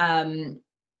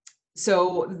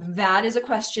 So that is a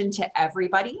question to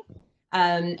everybody.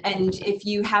 And if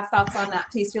you have thoughts on that,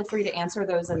 please feel free to answer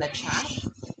those in the chat.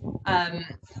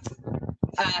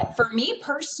 For me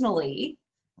personally,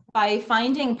 by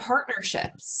finding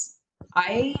partnerships,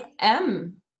 I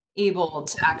am able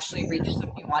to actually reach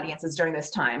some new audiences during this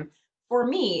time. For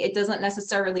me, it doesn't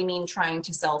necessarily mean trying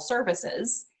to sell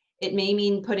services. It may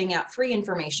mean putting out free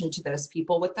information to those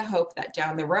people with the hope that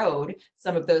down the road,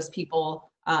 some of those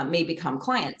people may become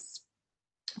clients.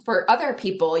 For other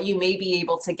people, you may be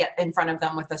able to get in front of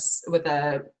them with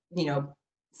a you know,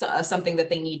 something that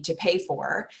they need to pay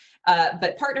for.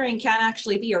 But partnering can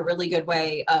actually be a really good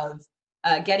way of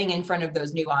getting in front of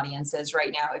those new audiences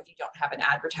right now if you don't have an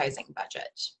advertising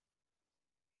budget.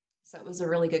 So it was a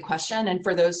really good question. And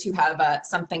for those who have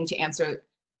something to answer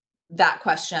that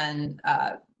question,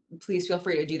 please feel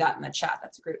free to do that in the chat.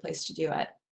 That's a great place to do it.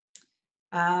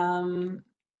 Referrals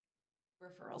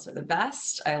are the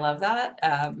best. I love that.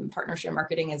 Partnership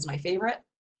marketing is my favorite.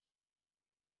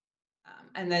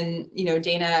 And then, you know,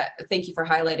 Dana, thank you for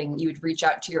highlighting you would reach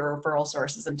out to your referral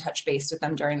sources and touch base with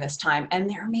them during this time. And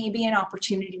there may be an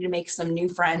opportunity to make some new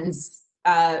friends.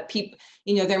 You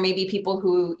know, there may be people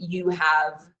who you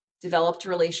have developed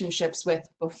relationships with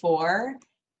before,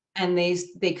 and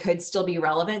they could still be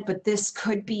relevant, but this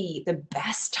could be the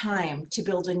best time to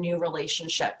build a new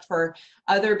relationship. For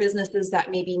other businesses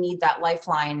that maybe need that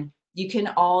lifeline, you can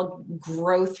all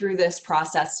grow through this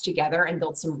process together and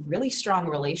build some really strong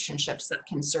relationships that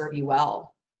can serve you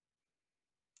well.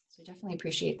 So I definitely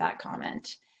appreciate that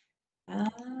comment.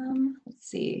 Let's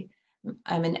see.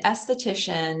 I'm an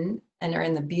esthetician and are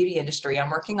in the beauty industry. I'm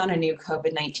working on a new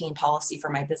COVID-19 policy for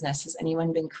my business. Has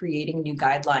anyone been creating new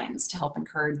guidelines to help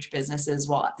encourage businesses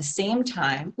while at the same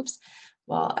time,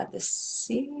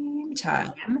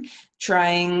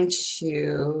 trying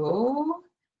to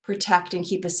protect and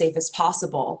keep as safe as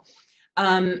possible?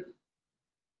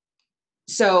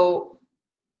 So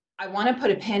I want to put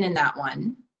a pin in that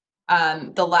one.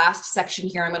 The last section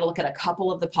here, I'm going to look at a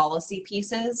couple of the policy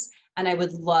pieces, and I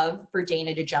would love for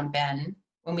Dana to jump in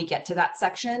when we get to that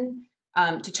section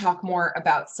to talk more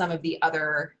about some of the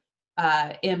other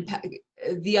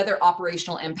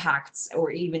operational impacts,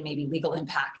 or even maybe legal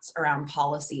impacts around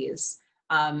policies.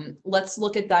 Let's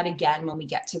look at that again when we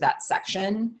get to that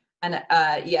section. And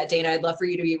yeah, Dana, I'd love for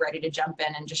you to be ready to jump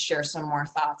in and just share some more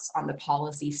thoughts on the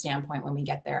policy standpoint when we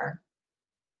get there.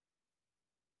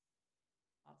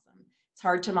 It's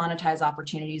hard to monetize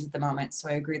opportunities at the moment, so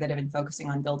I agree that I've been focusing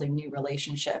on building new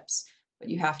relationships, but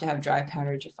you have to have dry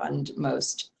powder to fund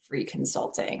most free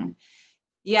consulting.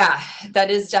 Yeah, that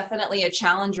is definitely a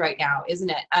challenge right now, isn't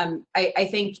it? I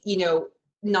think, you know,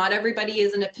 not everybody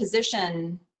is in a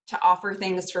position to offer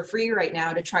things for free right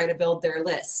now to try to build their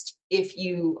list. If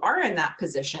you are in that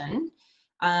position,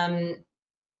 that's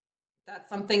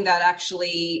something that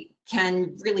actually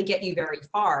can really get you very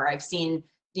far. I've seen,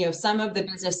 you know, some of the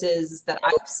businesses that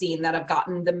I've seen that have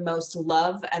gotten the most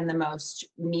love and the most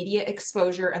media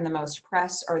exposure and the most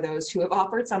press are those who have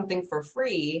offered something for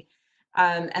free,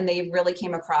 and they really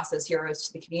came across as heroes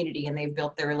to the community, and they've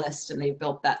built their list and they've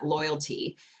built that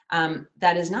loyalty.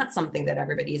 That is not something that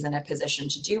everybody's in a position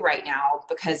to do right now,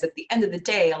 because at the end of the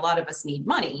day, a lot of us need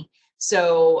money.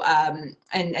 So,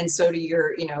 and so do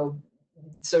your, you know,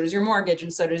 so does your mortgage,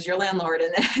 and so does your landlord,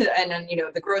 and then you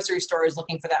know, the grocery store is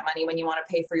looking for that money when you want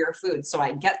to pay for your food. So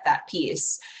I get that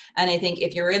piece. And I think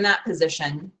if you're in that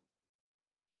position,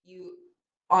 you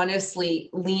honestly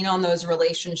lean on those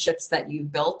relationships that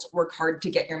you've built, work hard to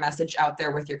get your message out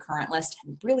there with your current list,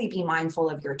 and really be mindful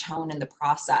of your tone in the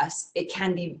process. It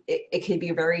can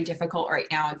be very difficult right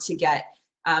now to get,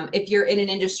 if you're in an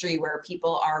industry where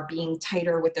people are being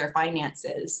tighter with their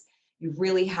finances, You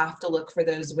really have to look for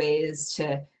those ways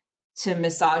to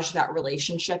massage that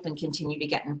relationship and continue to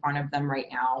get in front of them right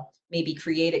now. Maybe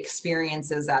create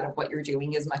experiences out of what you're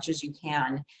doing as much as you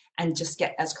can, and just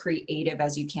get as creative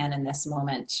as you can in this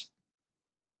moment.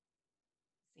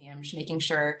 I'm just making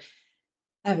sure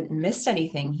I haven't missed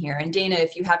anything here. And Dana,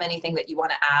 if you have anything that you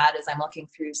want to add as I'm looking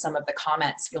through some of the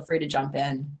comments, feel free to jump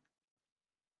in.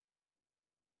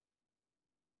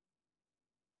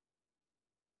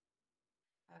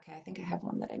 Okay, I think I have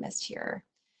one that I missed here.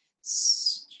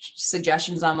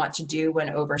 Suggestions on what to do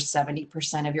when over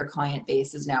 70% of your client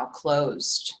base is now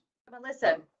closed.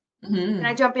 Melissa, can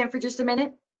I jump in for just a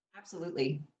minute?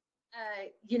 Absolutely.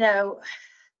 You know,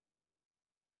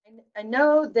 I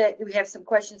know that we have some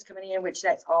questions coming in, which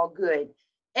that's all good.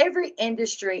 Every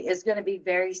industry is going to be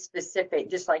very specific,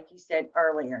 just like you said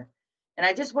earlier. And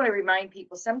I just want to remind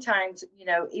people sometimes, you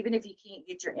know, even if you can't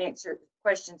get your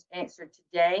questions answered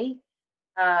today,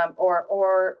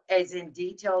 or as in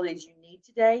detail as you need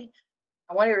today,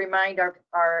 I want to remind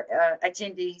our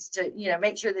attendees to, you know,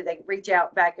 make sure that they reach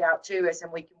out back out to us,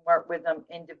 and we can work with them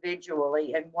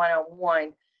individually and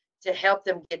one-on-one to help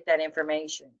them get that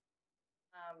information.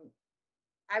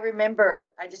 I remember,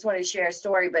 I just wanted to share a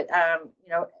story, but you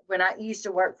know, when I used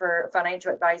to work for a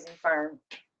financial advising firm,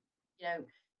 you know,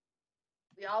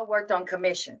 we all worked on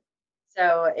commission.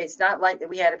 So it's not like that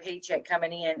we had a paycheck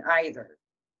coming in either.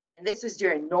 And this was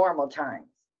during normal times.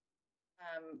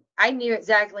 I knew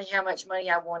exactly how much money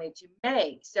I wanted to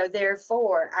make. So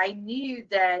therefore, I knew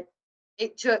that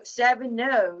it took 7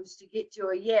 no's to get to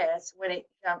a yes when it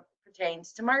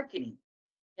pertains to marketing.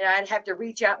 You know, I'd have to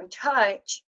reach out and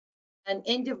touch an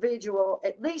individual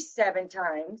at least 7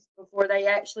 times before they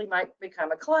actually might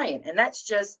become a client. And that's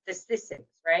just statistics,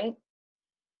 right?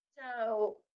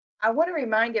 So I want to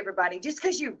remind everybody, just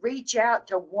because you reach out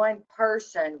to one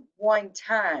person one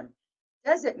time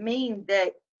doesn't mean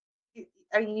that,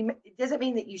 it doesn't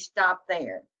mean that you stop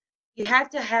there. You have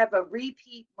to have a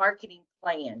repeat marketing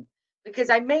plan,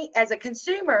 because as a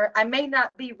consumer, I may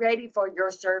not be ready for your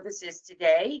services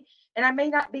today, and I may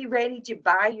not be ready to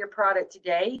buy your product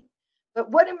today. But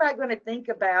what am I going to think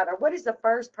about, or what is the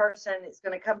first person that's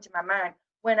going to come to my mind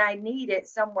when I need it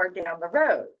somewhere down the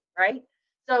road, right?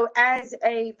 So as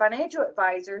a financial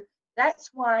advisor,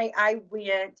 that's why I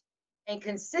went and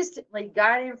consistently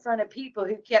got in front of people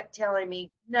who kept telling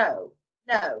me, no,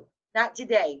 not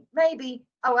today. Maybe,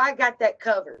 oh, I got that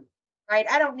covered, right?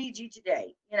 I don't need you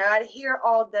today. You know, I'd hear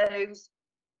all those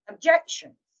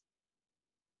objections.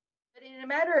 But in a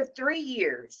matter of 3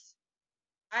 years,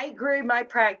 I grew my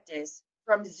practice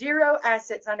from 0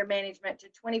 assets under management to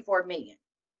 24 million.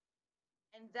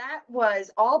 And that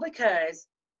was all because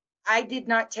I did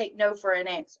not take no for an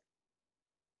answer.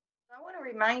 So I want to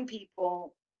remind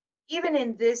people, even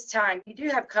in this time, you do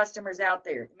have customers out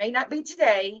there. It may not be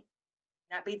today,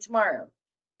 not be tomorrow,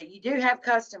 but you do have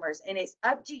customers, and it's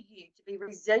up to you to be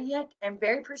resilient and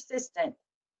very persistent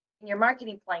in your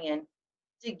marketing plan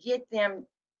to get them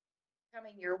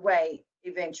coming your way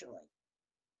eventually.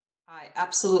 I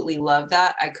absolutely love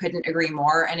that. I couldn't agree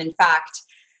more. And in fact,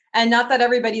 and not that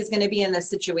everybody's going to be in this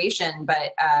situation,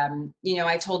 but you know,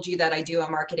 I told you that I do a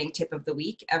marketing tip of the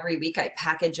week. Every week I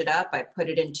package it up, I put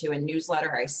it into a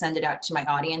newsletter, I send it out to my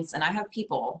audience, and I have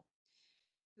people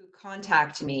who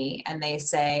contact me and they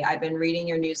say, I've been reading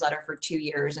your newsletter for 2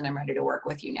 years and I'm ready to work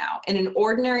with you now. In an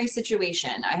ordinary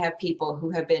situation, I have people who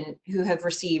have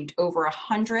received over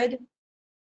 100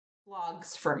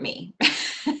 blogs from me.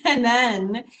 And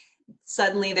then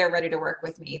suddenly they're ready to work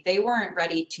with me. They weren't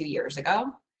ready 2 years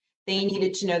ago. They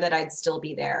needed to know that I'd still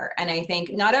be there. And I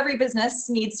think not every business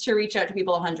needs to reach out to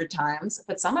people 100 times,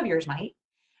 but some of yours might.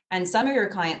 And some of your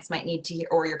clients might need to hear,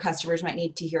 or your customers might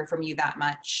need to hear from you that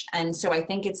much. And so I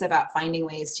think it's about finding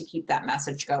ways to keep that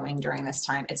message going during this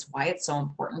time. It's why it's so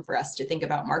important for us to think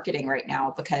about marketing right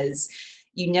now, because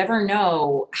you never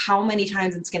know how many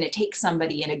times it's going to take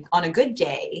somebody on a good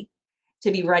day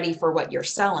to be ready for what you're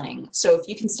selling. So if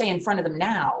you can stay in front of them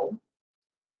now,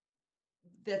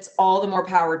 that's all the more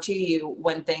power to you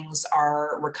when things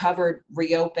are recovered,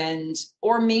 reopened,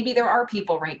 or maybe there are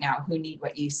people right now who need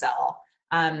what you sell.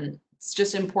 It's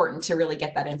just important to really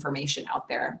get that information out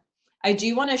there. I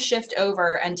do want to shift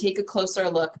over and take a closer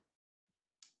look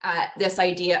at this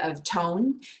idea of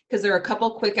tone, because there are a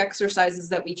couple quick exercises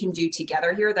that we can do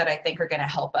together here that I think are going to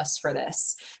help us for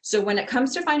this. So when it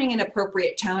comes to finding an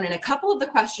appropriate tone, and a couple of the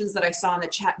questions that I saw in the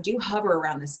chat do hover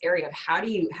around this area of how do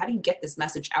you get this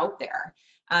message out there?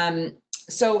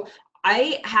 So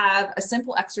I have a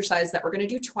simple exercise that we're going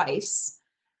to do twice.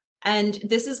 And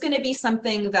this is going to be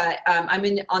something that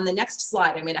on the next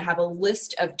slide, I'm going to have a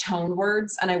list of tone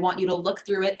words, and I want you to look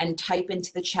through it and type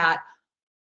into the chat.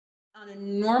 On a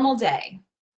normal day,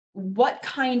 what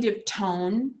kind of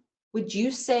tone would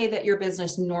you say that your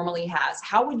business normally has?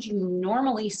 How would you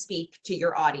normally speak to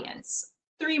your audience?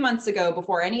 3 months ago,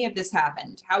 before any of this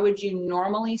happened, how would you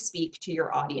normally speak to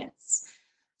your audience?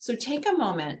 So take a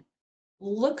moment,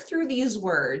 look through these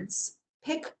words,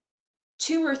 pick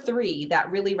 2 or 3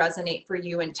 that really resonate for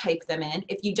you and type them in.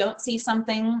 If you don't see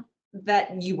something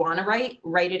that you want to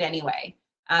write it anyway.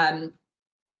 So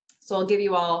I'll give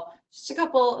you all just a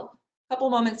couple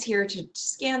moments here to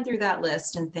scan through that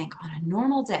list and think, on a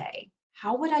normal day,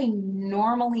 how would I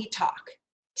normally talk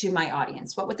to my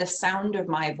audience? What would the sound of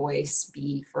my voice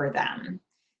be for them?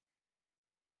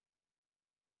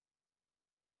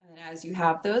 And as you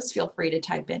have those, feel free to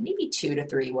type in maybe 2 to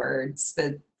 3 words,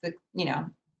 the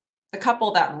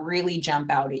couple that really jump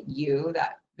out at you,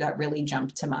 that really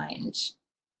jump to mind.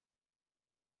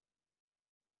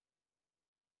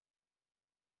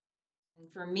 And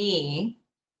for me,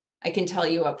 I can tell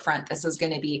you up front, this is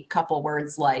going to be a couple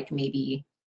words like maybe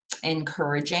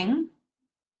encouraging,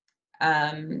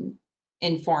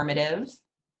 informative.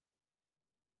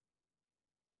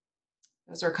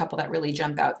 Those are a couple that really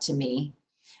jump out to me.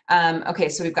 Okay,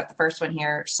 so we've got the first one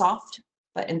here, soft,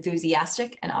 but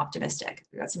enthusiastic and optimistic.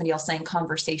 We've got somebody else saying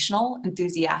conversational,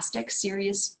 enthusiastic,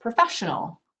 serious,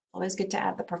 professional. Always good to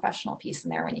add the professional piece in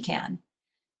there when you can.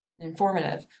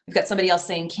 Informative. We've got somebody else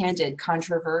saying candid,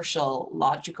 controversial,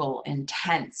 logical,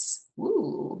 intense.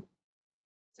 Ooh,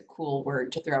 it's a cool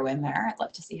word to throw in there. I'd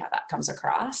love to see how that comes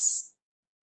across.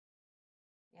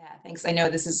 Yeah, thanks. I know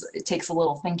it takes a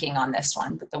little thinking on this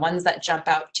one, but the ones that jump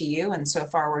out to you, and so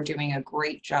far we're doing a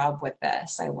great job with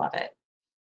this. I love it.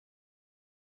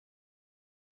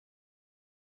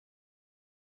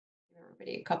 Give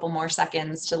everybody a couple more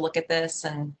seconds to look at this,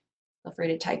 and feel free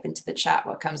to type into the chat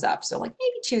what comes up. So like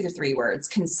maybe 2 to 3 words,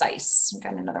 concise. We've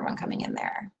got another one coming in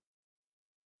there.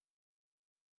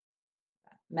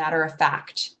 Matter of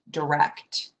fact,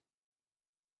 direct.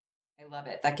 I love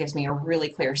it. That gives me a really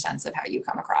clear sense of how you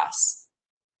come across.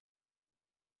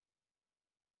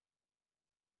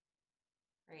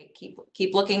 Great.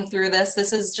 Keep looking through this.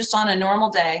 This is just on a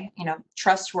normal day,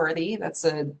 trustworthy. It's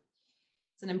an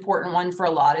important one for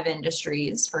a lot of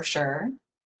industries, for sure.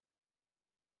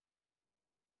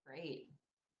 Great.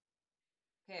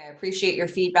 Okay, I appreciate your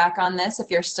feedback on this. If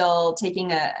you're still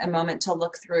taking a moment to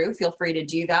look through, feel free to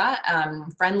do that.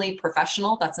 Friendly,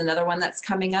 professional, that's another one that's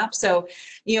coming up. So,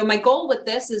 my goal with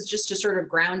this is just to sort of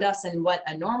ground us in what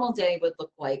a normal day would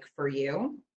look like for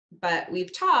you. But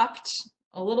we've talked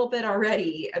a little bit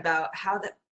already about how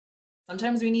that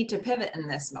sometimes we need to pivot in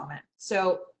this moment.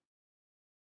 So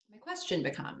my question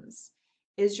becomes,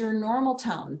 is your normal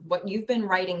tone, what you've been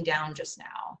writing down just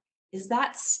now, is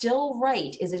that still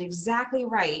right? Is it exactly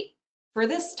right for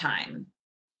this time?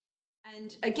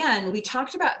 And again, we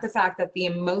talked about the fact that the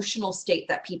emotional state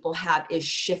that people have is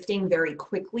shifting very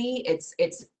quickly. It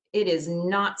is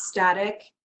not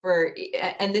static.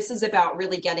 And this is about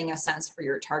really getting a sense for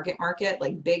your target market,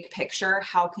 like big picture.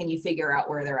 How can you figure out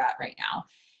where they're at right now?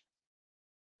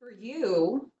 For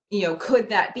you, could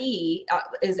that be,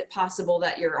 is it possible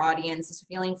that your audience is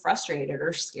feeling frustrated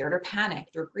or scared or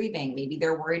panicked or grieving? Maybe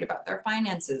they're worried about their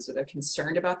finances or they're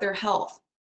concerned about their health.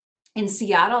 In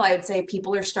Seattle, I would say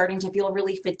people are starting to feel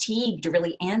really fatigued,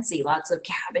 really antsy, lots of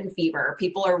cabin fever.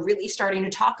 People are really starting to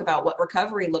talk about what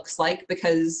recovery looks like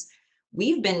because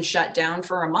we've been shut down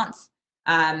for a month.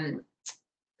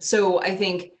 So I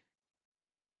think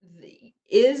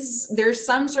there's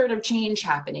some sort of change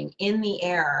happening in the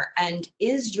air, and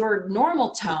is your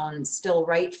normal tone still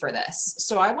right for this?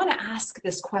 So I want to ask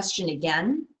this question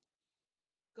again.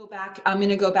 I'm going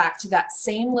to go back to that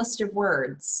same list of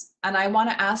words, and I want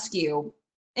to ask you,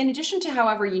 in addition to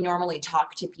however you normally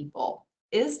talk to people,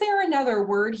 is there another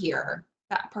word here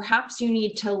that perhaps you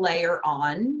need to layer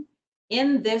on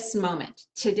in this moment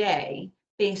today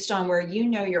based on where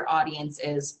your audience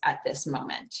is at this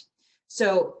moment?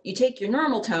 So you take your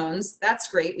normal tones, that's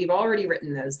great. We've already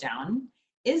written those down.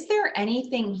 Is there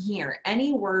anything here,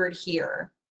 any word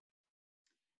here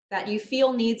that you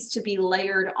feel needs to be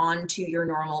layered onto your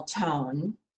normal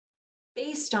tone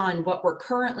based on what we're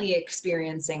currently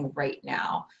experiencing right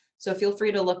now? So feel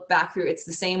free to look back through, it's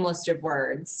the same list of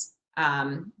words,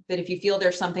 but if you feel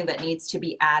there's something that needs to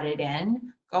be added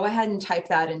in, go ahead and type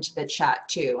that into the chat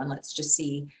too, and let's just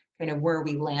see kind of where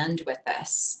we land with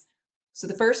this. So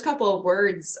the first couple of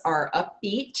words are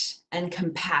upbeat and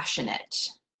compassionate.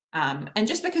 And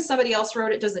just because somebody else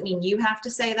wrote it doesn't mean you have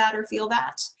to say that or feel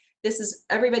that.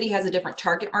 Everybody has a different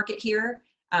target market here.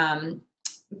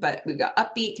 But we've got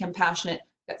upbeat, compassionate,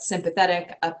 got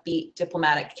sympathetic, upbeat,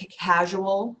 diplomatic,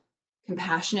 casual,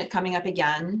 compassionate coming up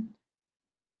again.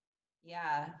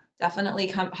 Yeah, definitely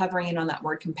hovering in on that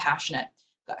word compassionate.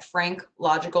 Got frank,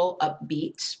 logical,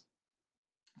 upbeat.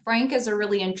 Frank is a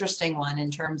really interesting one in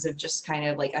terms of just kind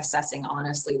of like assessing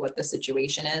honestly what the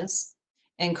situation is.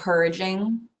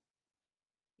 Encouraging.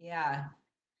 Yeah.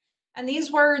 And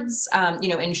these words,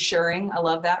 ensuring, I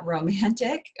love that.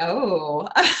 Romantic. Oh,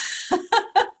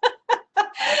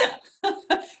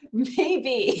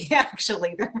 maybe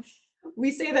actually.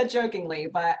 We say that jokingly,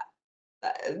 but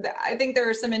I think there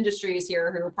are some industries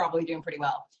here who are probably doing pretty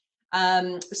well.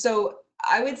 So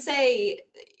I would say,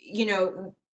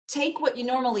 take what you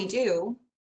normally do,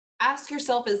 ask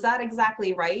yourself, is that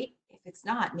exactly right? If it's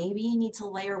not, maybe you need to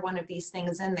layer one of these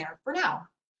things in there for now.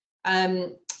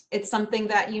 It's something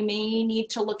that you may need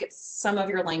to look at some of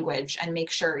your language and make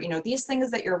sure, these things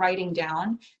that you're writing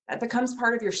down, that becomes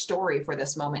part of your story for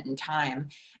this moment in time.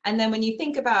 And then when you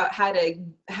think about how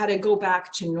to go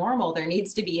back to normal, there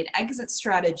needs to be an exit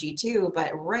strategy too.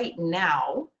 But right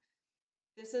now,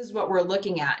 this is what we're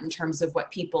looking at in terms of what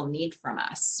people need from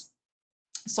us.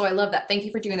 So I love that. Thank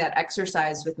you for doing that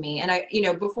exercise with me.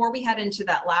 And before we head into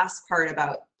that last part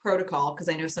about protocol, because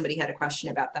I know somebody had a question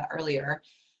about that earlier,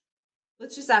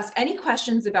 let's just ask any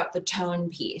questions about the tone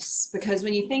piece, because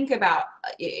when you think about,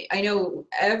 I know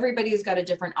everybody's got a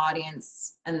different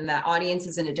audience and that audience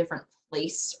is in a different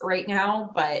place right now,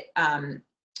 but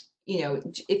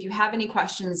if you have any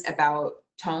questions about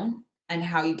tone and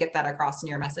how you get that across in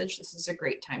your message, this is a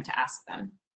great time to ask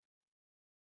them.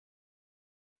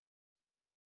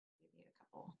 Give you a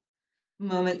couple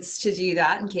moments to do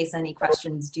that in case any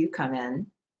questions do come in.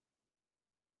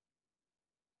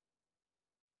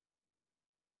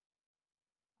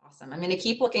 Awesome. I'm going to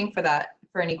keep looking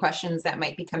for any questions that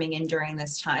might be coming in during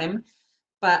this time,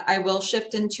 but I will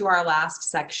shift into our last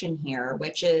section here,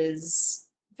 which is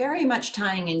very much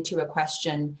tying into a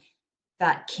question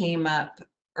that came up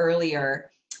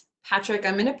earlier. Patrick,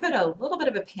 I'm going to put a little bit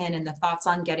of a pin in the thoughts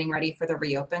on getting ready for the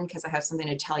reopen, because I have something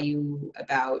to tell you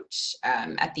about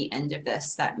at the end of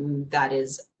this that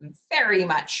is very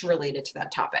much related to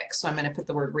that topic. So I'm going to put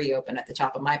the word reopen at the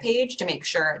top of my page to make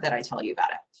sure that I tell you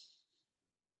about it.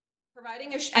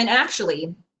 And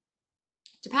actually,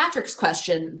 to Patrick's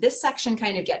question, this section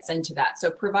kind of gets into that. So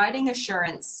providing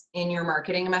assurance in your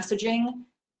marketing messaging,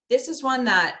 this is one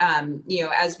that,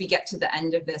 as we get to the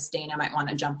end of this, Dana might want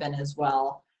to jump in as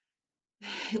well.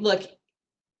 Look,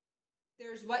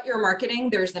 there's what you're marketing,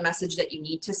 there's the message that you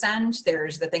need to send,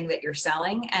 there's the thing that you're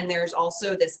selling, and there's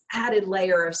also this added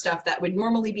layer of stuff that would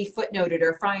normally be footnoted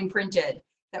or fine printed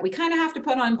that we kind of have to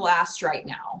put on blast right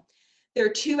now. There are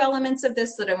two elements of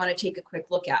this that I want to take a quick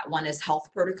look at. One is health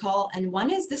protocol, and one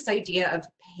is this idea of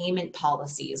payment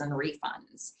policies and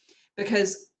refunds.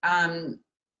 Because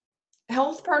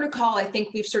health protocol, I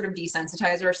think we've sort of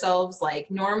desensitized ourselves.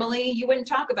 Like normally you wouldn't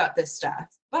talk about this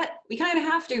stuff, but we kind of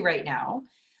have to right now.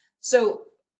 So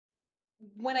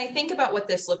when I think about what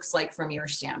this looks like from your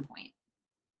standpoint,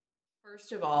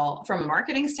 first of all, from a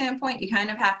marketing standpoint, you kind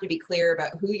of have to be clear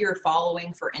about who you're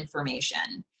following for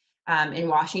information. In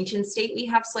Washington State, we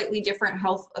have slightly different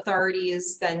health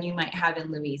authorities than you might have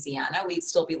in Louisiana. We'd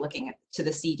still be looking to the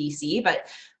CDC, but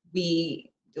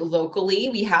locally,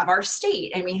 we have our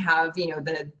state, and we have,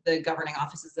 the governing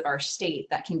offices of our state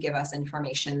that can give us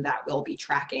information that we'll be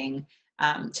tracking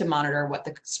to monitor what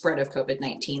the spread of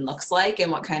COVID-19 looks like and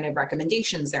what kind of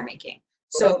recommendations they're making.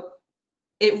 So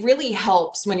it really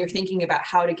helps when you're thinking about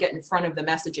how to get in front of the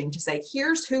messaging to say,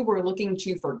 here's who we're looking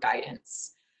to for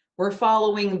guidance. We're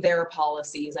following their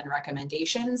policies and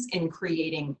recommendations in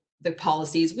creating the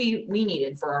policies we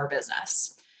needed for our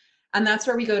business. And that's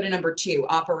where we go to number two.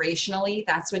 Operationally,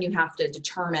 that's when you have to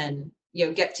determine,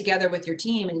 get together with your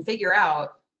team and figure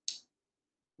out,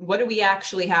 what do we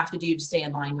actually have to do to stay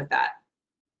in line with that?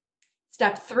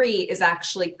 Step three is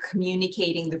actually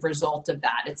communicating the result of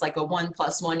that. It's like a 1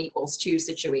 + 1 = 2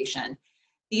 situation.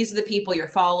 These are the people you're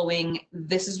following.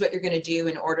 This is what you're going to do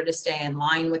in order to stay in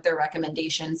line with their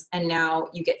recommendations. And now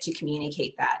you get to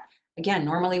communicate that. Again,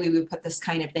 normally we would put this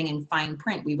kind of thing in fine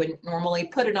print. We wouldn't normally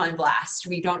put it on blast.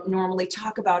 We don't normally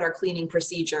talk about our cleaning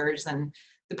procedures and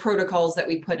the protocols that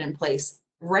we put in place.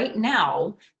 Right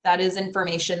now, that is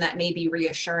information that may be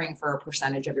reassuring for a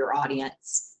percentage of your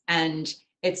audience. And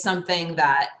it's something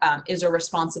that is a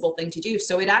responsible thing to do.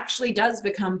 So it actually does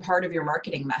become part of your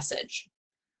marketing message.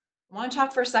 I want to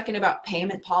talk for a second about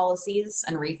payment policies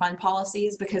and refund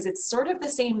policies, because it's sort of the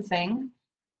same thing.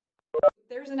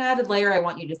 There's an added layer I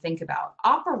want you to think about.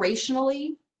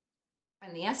 Operationally,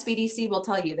 and the SBDC will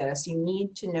tell you this, you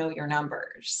need to know your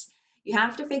numbers. You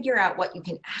have to figure out what you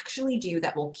can actually do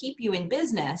that will keep you in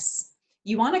business.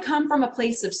 You want to come from a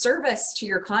place of service to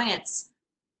your clients,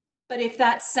 but if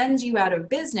that sends you out of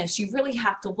business, you really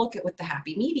have to look at what the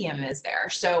happy medium is there.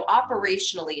 So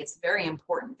operationally, it's very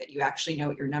important that you actually know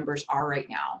what your numbers are right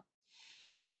now.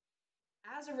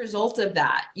 As a result of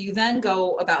that, you then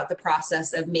go about the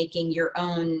process of making your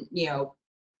own,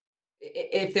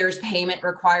 if there's payment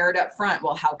required up front,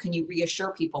 well, how can you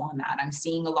reassure people on that? I'm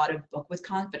seeing a lot of book with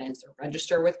confidence or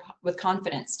register with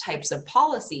confidence types of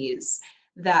policies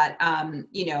that,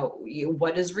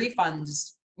 what is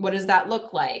refunds? What does that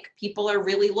look like? People are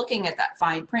really looking at that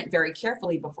fine print very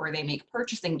carefully before they make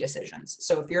purchasing decisions.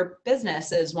 So if your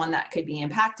business is one that could be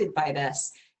impacted by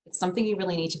this, it's something you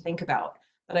really need to think about.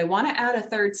 But I want to add a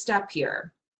third step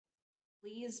here.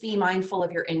 Please be mindful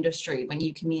of your industry when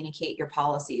you communicate your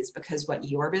policies, because what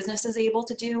your business is able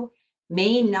to do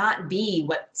may not be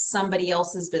what somebody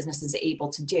else's business is able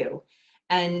to do.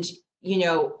 And,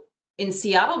 in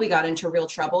Seattle, we got into real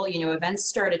trouble. Events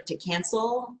started to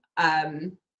cancel.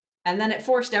 And then it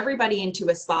forced everybody into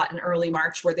a spot in early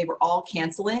March where they were all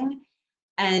canceling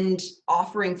and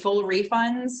offering full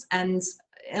refunds. And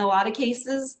in a lot of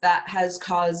cases, that has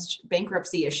caused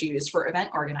bankruptcy issues for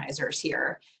event organizers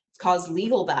here. It's caused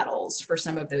legal battles for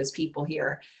some of those people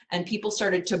here. And people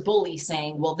started to bully,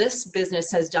 saying, well, this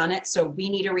business has done it, so we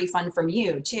need a refund from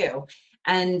you too.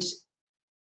 And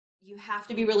you have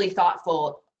to be really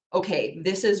thoughtful. Okay,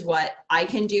 this is what I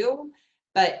can do,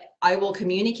 but I will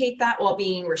communicate that while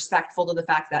being respectful to the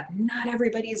fact that not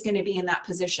everybody is going to be in that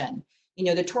position.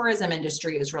 The tourism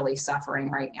industry is really suffering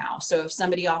right now. So if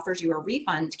somebody offers you a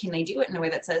refund, can they do it in a way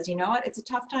that says, you know what, it's a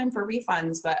tough time for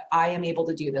refunds, but I am able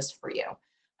to do this for you.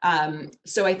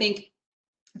 So I think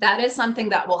that is something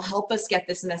that will help us get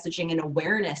this messaging and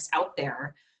awareness out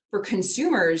there for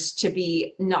consumers to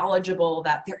be knowledgeable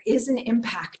that there is an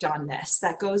impact on this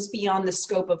that goes beyond the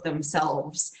scope of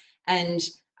themselves. And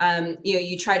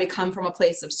you try to come from a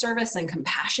place of service and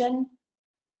compassion,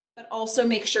 but also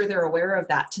make sure they're aware of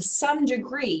that to some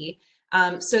degree,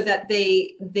 so that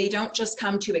they don't just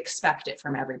come to expect it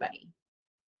from everybody.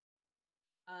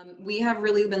 We have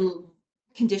really been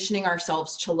conditioning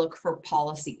ourselves to look for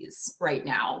policies right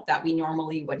now that we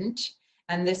normally wouldn't.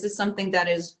 And this is something that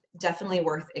is definitely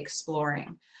worth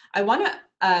exploring. I want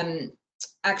to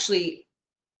actually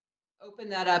open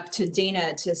that up to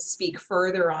Dana to speak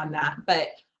further on that, but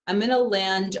I'm going to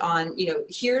land on,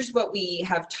 here's what we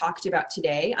have talked about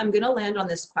today. I'm going to land on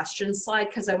this question slide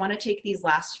because I want to take these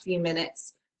last few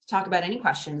minutes to talk about any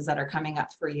questions that are coming up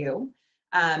for you.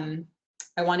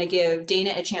 I want to give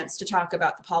Dana a chance to talk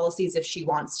about the policies if she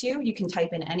wants to. You can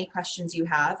type in any questions you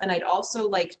have. And I'd also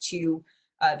like to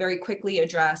very quickly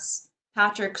address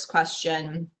Patrick's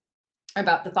question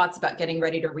about the thoughts about getting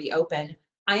ready to reopen.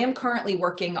 I am currently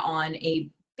working on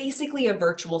basically a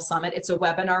virtual summit. It's a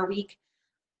webinar week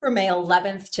for May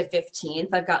 11th to 15th.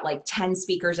 I've got like 10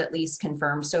 speakers at least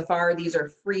confirmed so far. These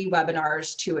are free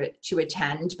webinars to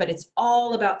attend, but it's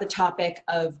all about the topic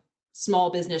of small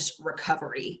business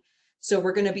recovery. So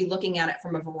we're going to be looking at it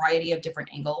from a variety of different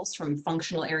angles, from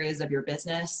functional areas of your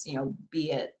business,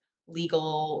 be it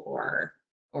legal or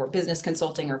business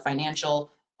consulting or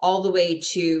financial, all the way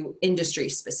to industry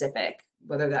specific,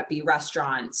 whether that be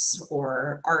restaurants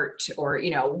or art or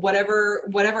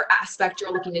whatever aspect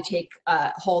you're looking to take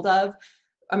hold of.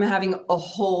 I'm having a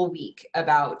whole week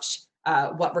about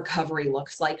what recovery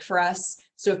looks like for us.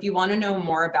 So if you want to know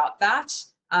more about that,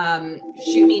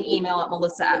 shoot me an email at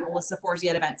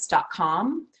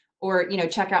melissa@melissaforziatevents.com, or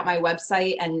check out my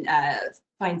website and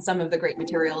find some of the great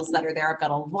materials that are there. I've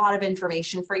got a lot of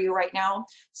information for you right now.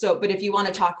 But if you want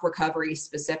to talk recovery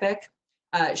specific,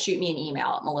 shoot me an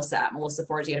email at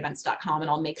melissa@melissaforziatevents.com,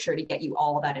 and I'll make sure to get you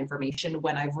all of that information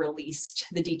when I've released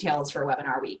the details for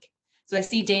webinar week. So I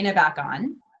see Dana back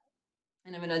on,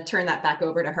 and I'm going to turn that back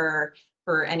over to her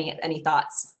for any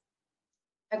thoughts.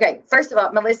 Okay, first of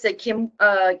all, Melissa, can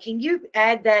you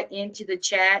add that into the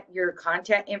chat, your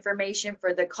contact information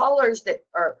for the callers that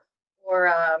are, or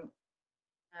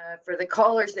for the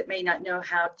callers that may not know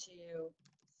how to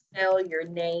spell your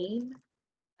name?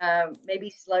 Maybe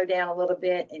slow down a little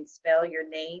bit and spell your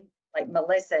name, like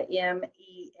Melissa,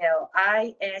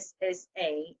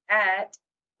 MELISSA at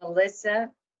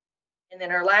Melissa, and then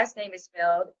her last name is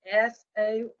spelled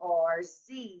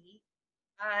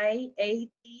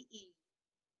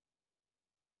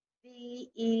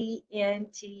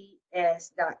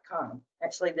FORZIATEVENTS.com.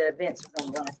 Actually, the events was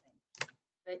on the last name.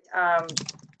 But and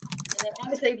then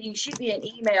obviously, if you shoot me an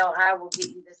email, I will get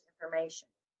you this information.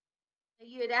 So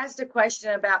you had asked a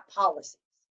question about policies,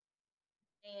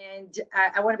 and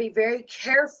I want to be very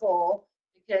careful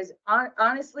because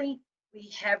honestly,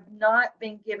 we have not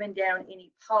been given down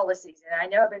any policies. And I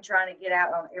know I've been trying to get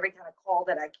out on every kind of call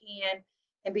that I can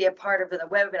and be a part of the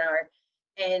webinar.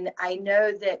 And I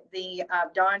know that the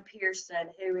Don Pearson,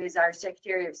 who is our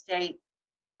Secretary of State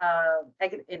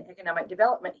in Economic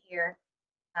Development here,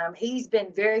 he's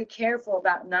been very careful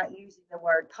about not using the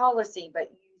word policy,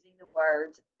 but using the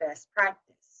words best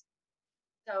practice.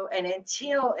 So, and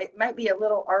until it might be a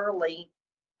little early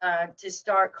to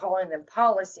start calling them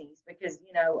policies, because,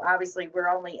 you know, obviously we're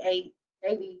only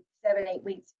 7, 8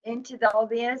 weeks into all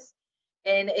this.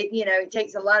 And it, you know, it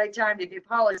takes a lot of time to do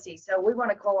policy. So we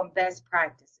want to call them best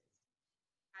practices.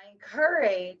 I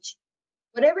encourage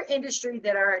whatever industry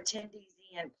that our attendees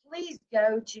in, please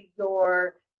go to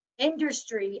your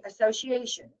industry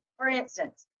association. For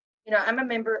instance, you know, I'm a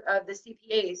member of the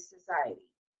CPA Society.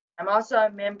 I'm also a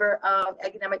member of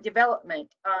economic development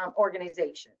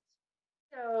organizations.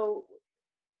 So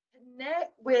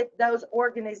connect with those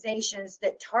organizations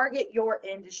that target your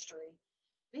industry.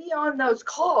 Be on those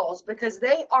calls, because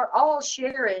they are all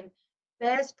sharing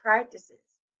best practices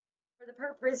for the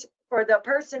purpose, for the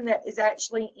person that is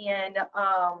actually in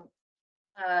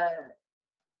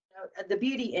the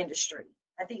beauty industry.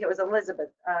 I think it was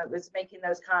Elizabeth was making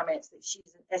those comments that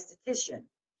she's an esthetician.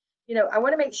 You know, I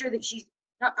want to make sure that she's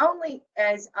not only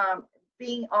as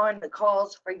being on the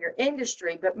calls for your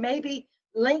industry, but maybe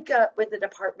link up with the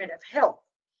Department of Health,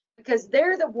 because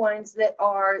they're the ones that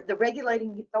are the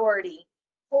regulating authority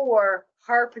for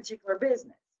her particular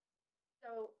business.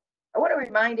 So I want to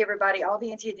remind everybody, all the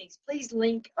attendees, please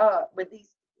link up with these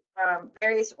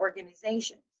various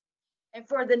organizations. And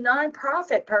for the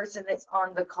nonprofit person that's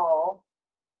on the call,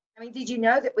 I mean, did you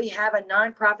know that we have a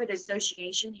nonprofit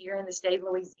association here in the state of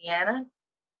Louisiana?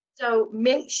 So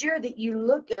make sure that you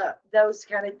look up those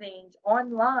kind of things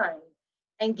online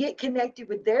and get connected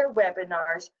with their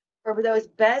webinars for those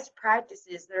best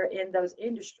practices that are in those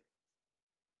industries.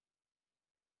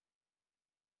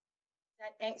 Does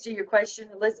that answer your question,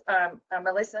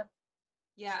 Melissa?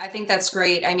 Yeah, I think that's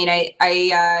great. I mean,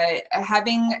 I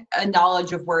having a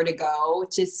knowledge of where to go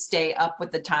to stay up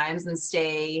with the times and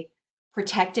stay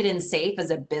protected and safe as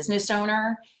a business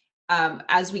owner,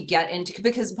 as we get into,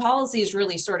 because policies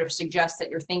really sort of suggest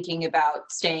that you're thinking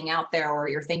about staying out there, or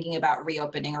you're thinking about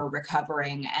reopening or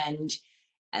recovering, and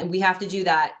we have to do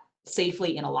that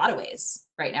safely in a lot of ways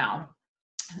right now.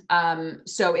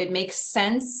 So it makes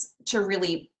sense to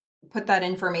really put that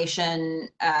information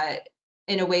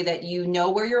in a way that you know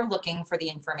where you're looking for the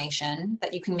information,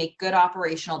 that you can make good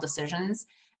operational decisions,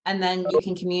 and then you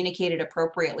can communicate it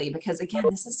appropriately. Because again,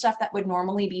 this is stuff that would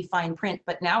normally be fine print,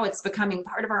 but now it's becoming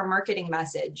part of our marketing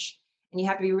message, and you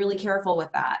have to be really careful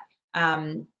with that.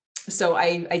 So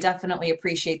I definitely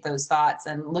appreciate those thoughts,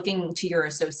 and looking to your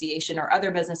association or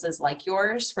other businesses like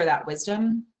yours for that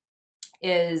wisdom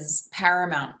is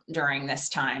paramount during this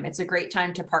time. It's a great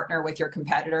time to partner with your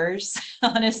competitors,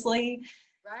 honestly.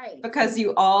 Right. Because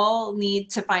you all need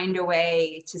to find a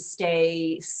way to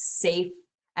stay safe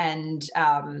and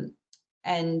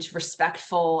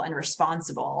respectful and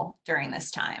responsible during this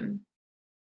time.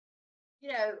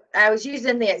 You know, I was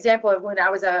using the example of when I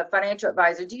was a financial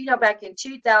advisor. Do you know back in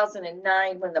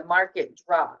 2009 when the market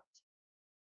dropped?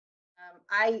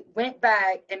 I went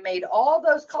back and made all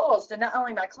those calls to not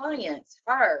only my clients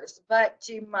first, but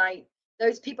to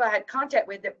those people I had contact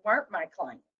with that weren't my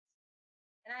clients.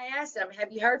 And I asked them,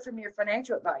 have you heard from your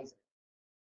financial advisor?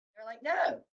 They're like,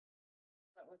 no.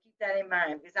 But we'll keep that in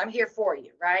mind, because I'm here for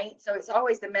you, right? So it's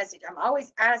always the message. I'm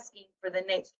always asking for the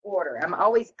next order. I'm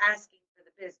always asking for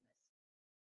the business.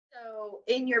 So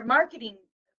in your marketing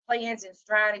plans and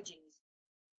strategies,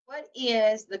 what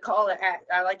is the call to action?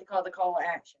 I like to call the call to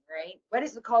action, right? What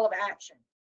is the call of action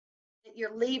that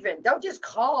you're leaving? Don't just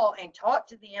call and talk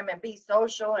to them and be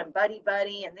social and buddy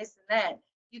and this and that.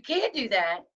 You can't do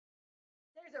that.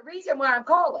 There's a reason why I'm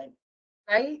calling,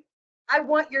 right? I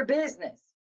want your business.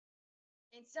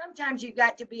 And sometimes you've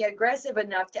got to be aggressive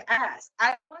enough to ask,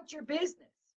 I want your business.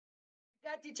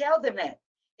 You've got to tell them that.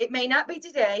 It may not be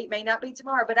today, it may not be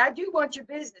tomorrow, but I do want your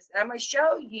business. And I'm going to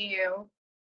show you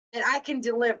that I can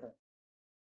deliver.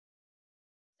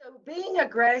 So being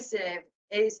aggressive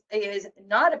is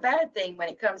not a bad thing when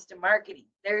it comes to marketing.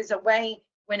 There's a way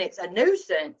when it's a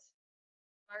nuisance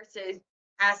versus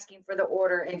asking for the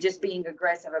order and just being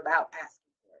aggressive about asking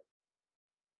for it.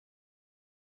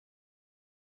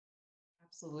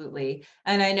 Absolutely.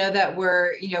 And I know that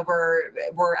we're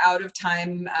out of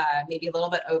time, maybe a little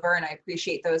bit over, and I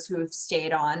appreciate those who have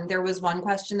stayed on. There was one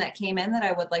question that came in that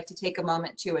I would like to take a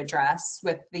moment to address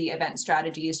with the event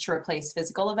strategies to replace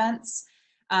physical events.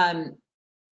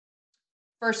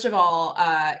 First of all,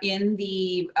 in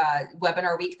the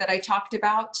webinar week that I talked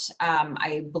about,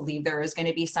 I believe there is going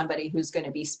to be somebody who's going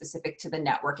to be specific to the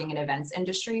networking and events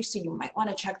industry. So you might want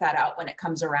to check that out when it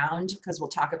comes around, because we'll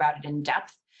talk about it in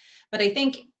depth. But I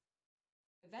think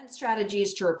event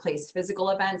strategies to replace physical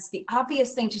events, the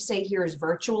obvious thing to say here is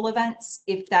virtual events,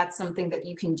 if that's something that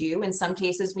you can do. In some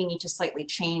cases, we need to slightly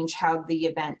change how the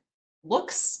event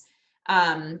looks.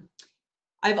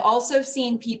 I've also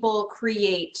seen people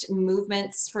create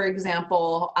movements. For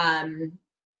example,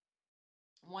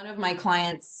 one of my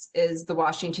clients is the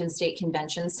Washington State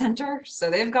Convention Center.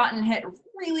 So they've gotten hit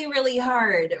really, really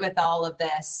hard with all of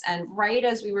this. And right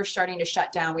as we were starting to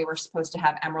shut down, we were supposed to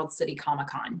have Emerald City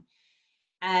Comic-Con.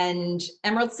 And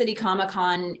Emerald City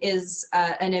Comic-Con is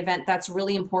an event that's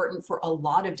really important for a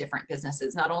lot of different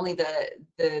businesses, not only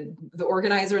the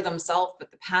organizer themselves, but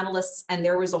the panelists. And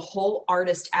there was a whole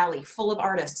artist alley full of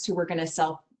artists who were going to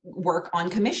sell work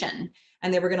on commission.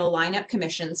 And they were going to line up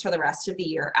commissions for the rest of the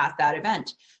year at that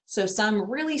event. So some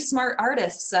really smart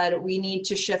artists said, we need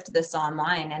to shift this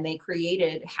online. And they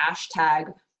created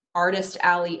hashtag Artist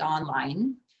Alley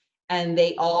Online. And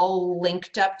they all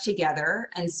linked up together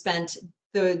and spent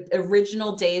the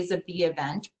original days of the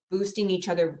event boosting each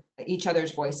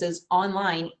other's voices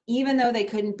online, even though they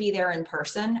couldn't be there in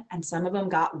person. And some of them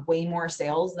got way more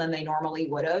sales than they normally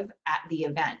would have at the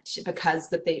event because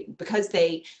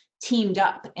they teamed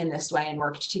up in this way and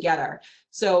worked together.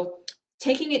 So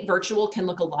taking it virtual can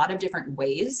look a lot of different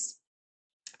ways,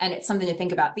 and it's something to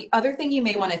think about. The other thing you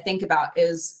may want to think about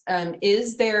is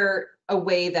there a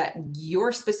way that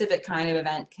your specific kind of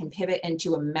event can pivot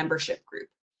into a membership group?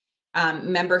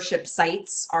 Membership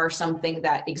sites are something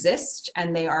that exist,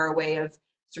 and they are a way of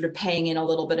sort of paying in a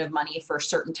little bit of money for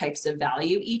certain types of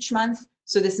value each month.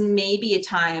 So this may be a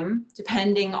time,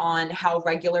 depending on how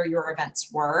regular your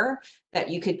events were, that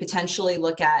you could potentially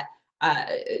look at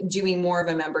doing more of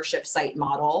a membership site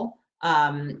model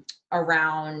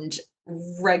around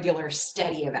regular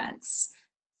steady events.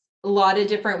 A lot of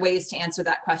different ways to answer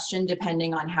that question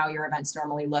depending on how your events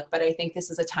normally look, but I think this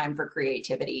is a time for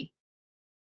creativity.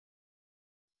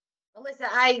 Melissa,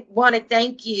 I want to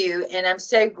thank you, and I'm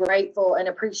so grateful and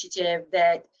appreciative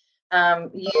that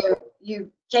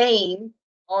you came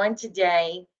on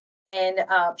today and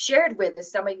shared with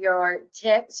us some of your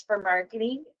tips for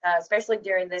marketing, especially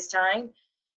during this time.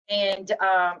 And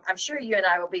I'm sure you and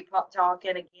I will be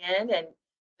talking again.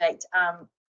 But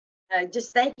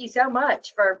just thank you so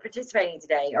much for participating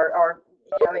today, or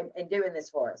in doing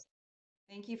this for us.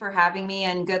 Thank you for having me,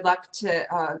 and good luck to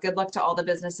all the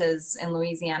businesses in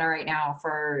Louisiana right now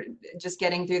for just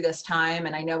getting through this time.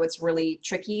 And I know it's really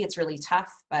tricky, it's really tough,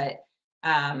 but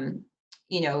the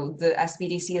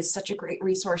SBDC is such a great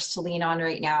resource to lean on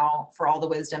right now for all the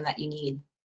wisdom that you need.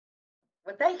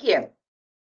 Well, thank you.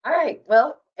 All right.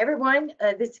 Well, everyone,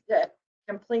 this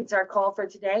completes our call for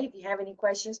today. If you have any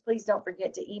questions, please don't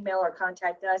forget to email or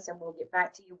contact us, and we'll get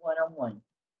back to you one-on-one.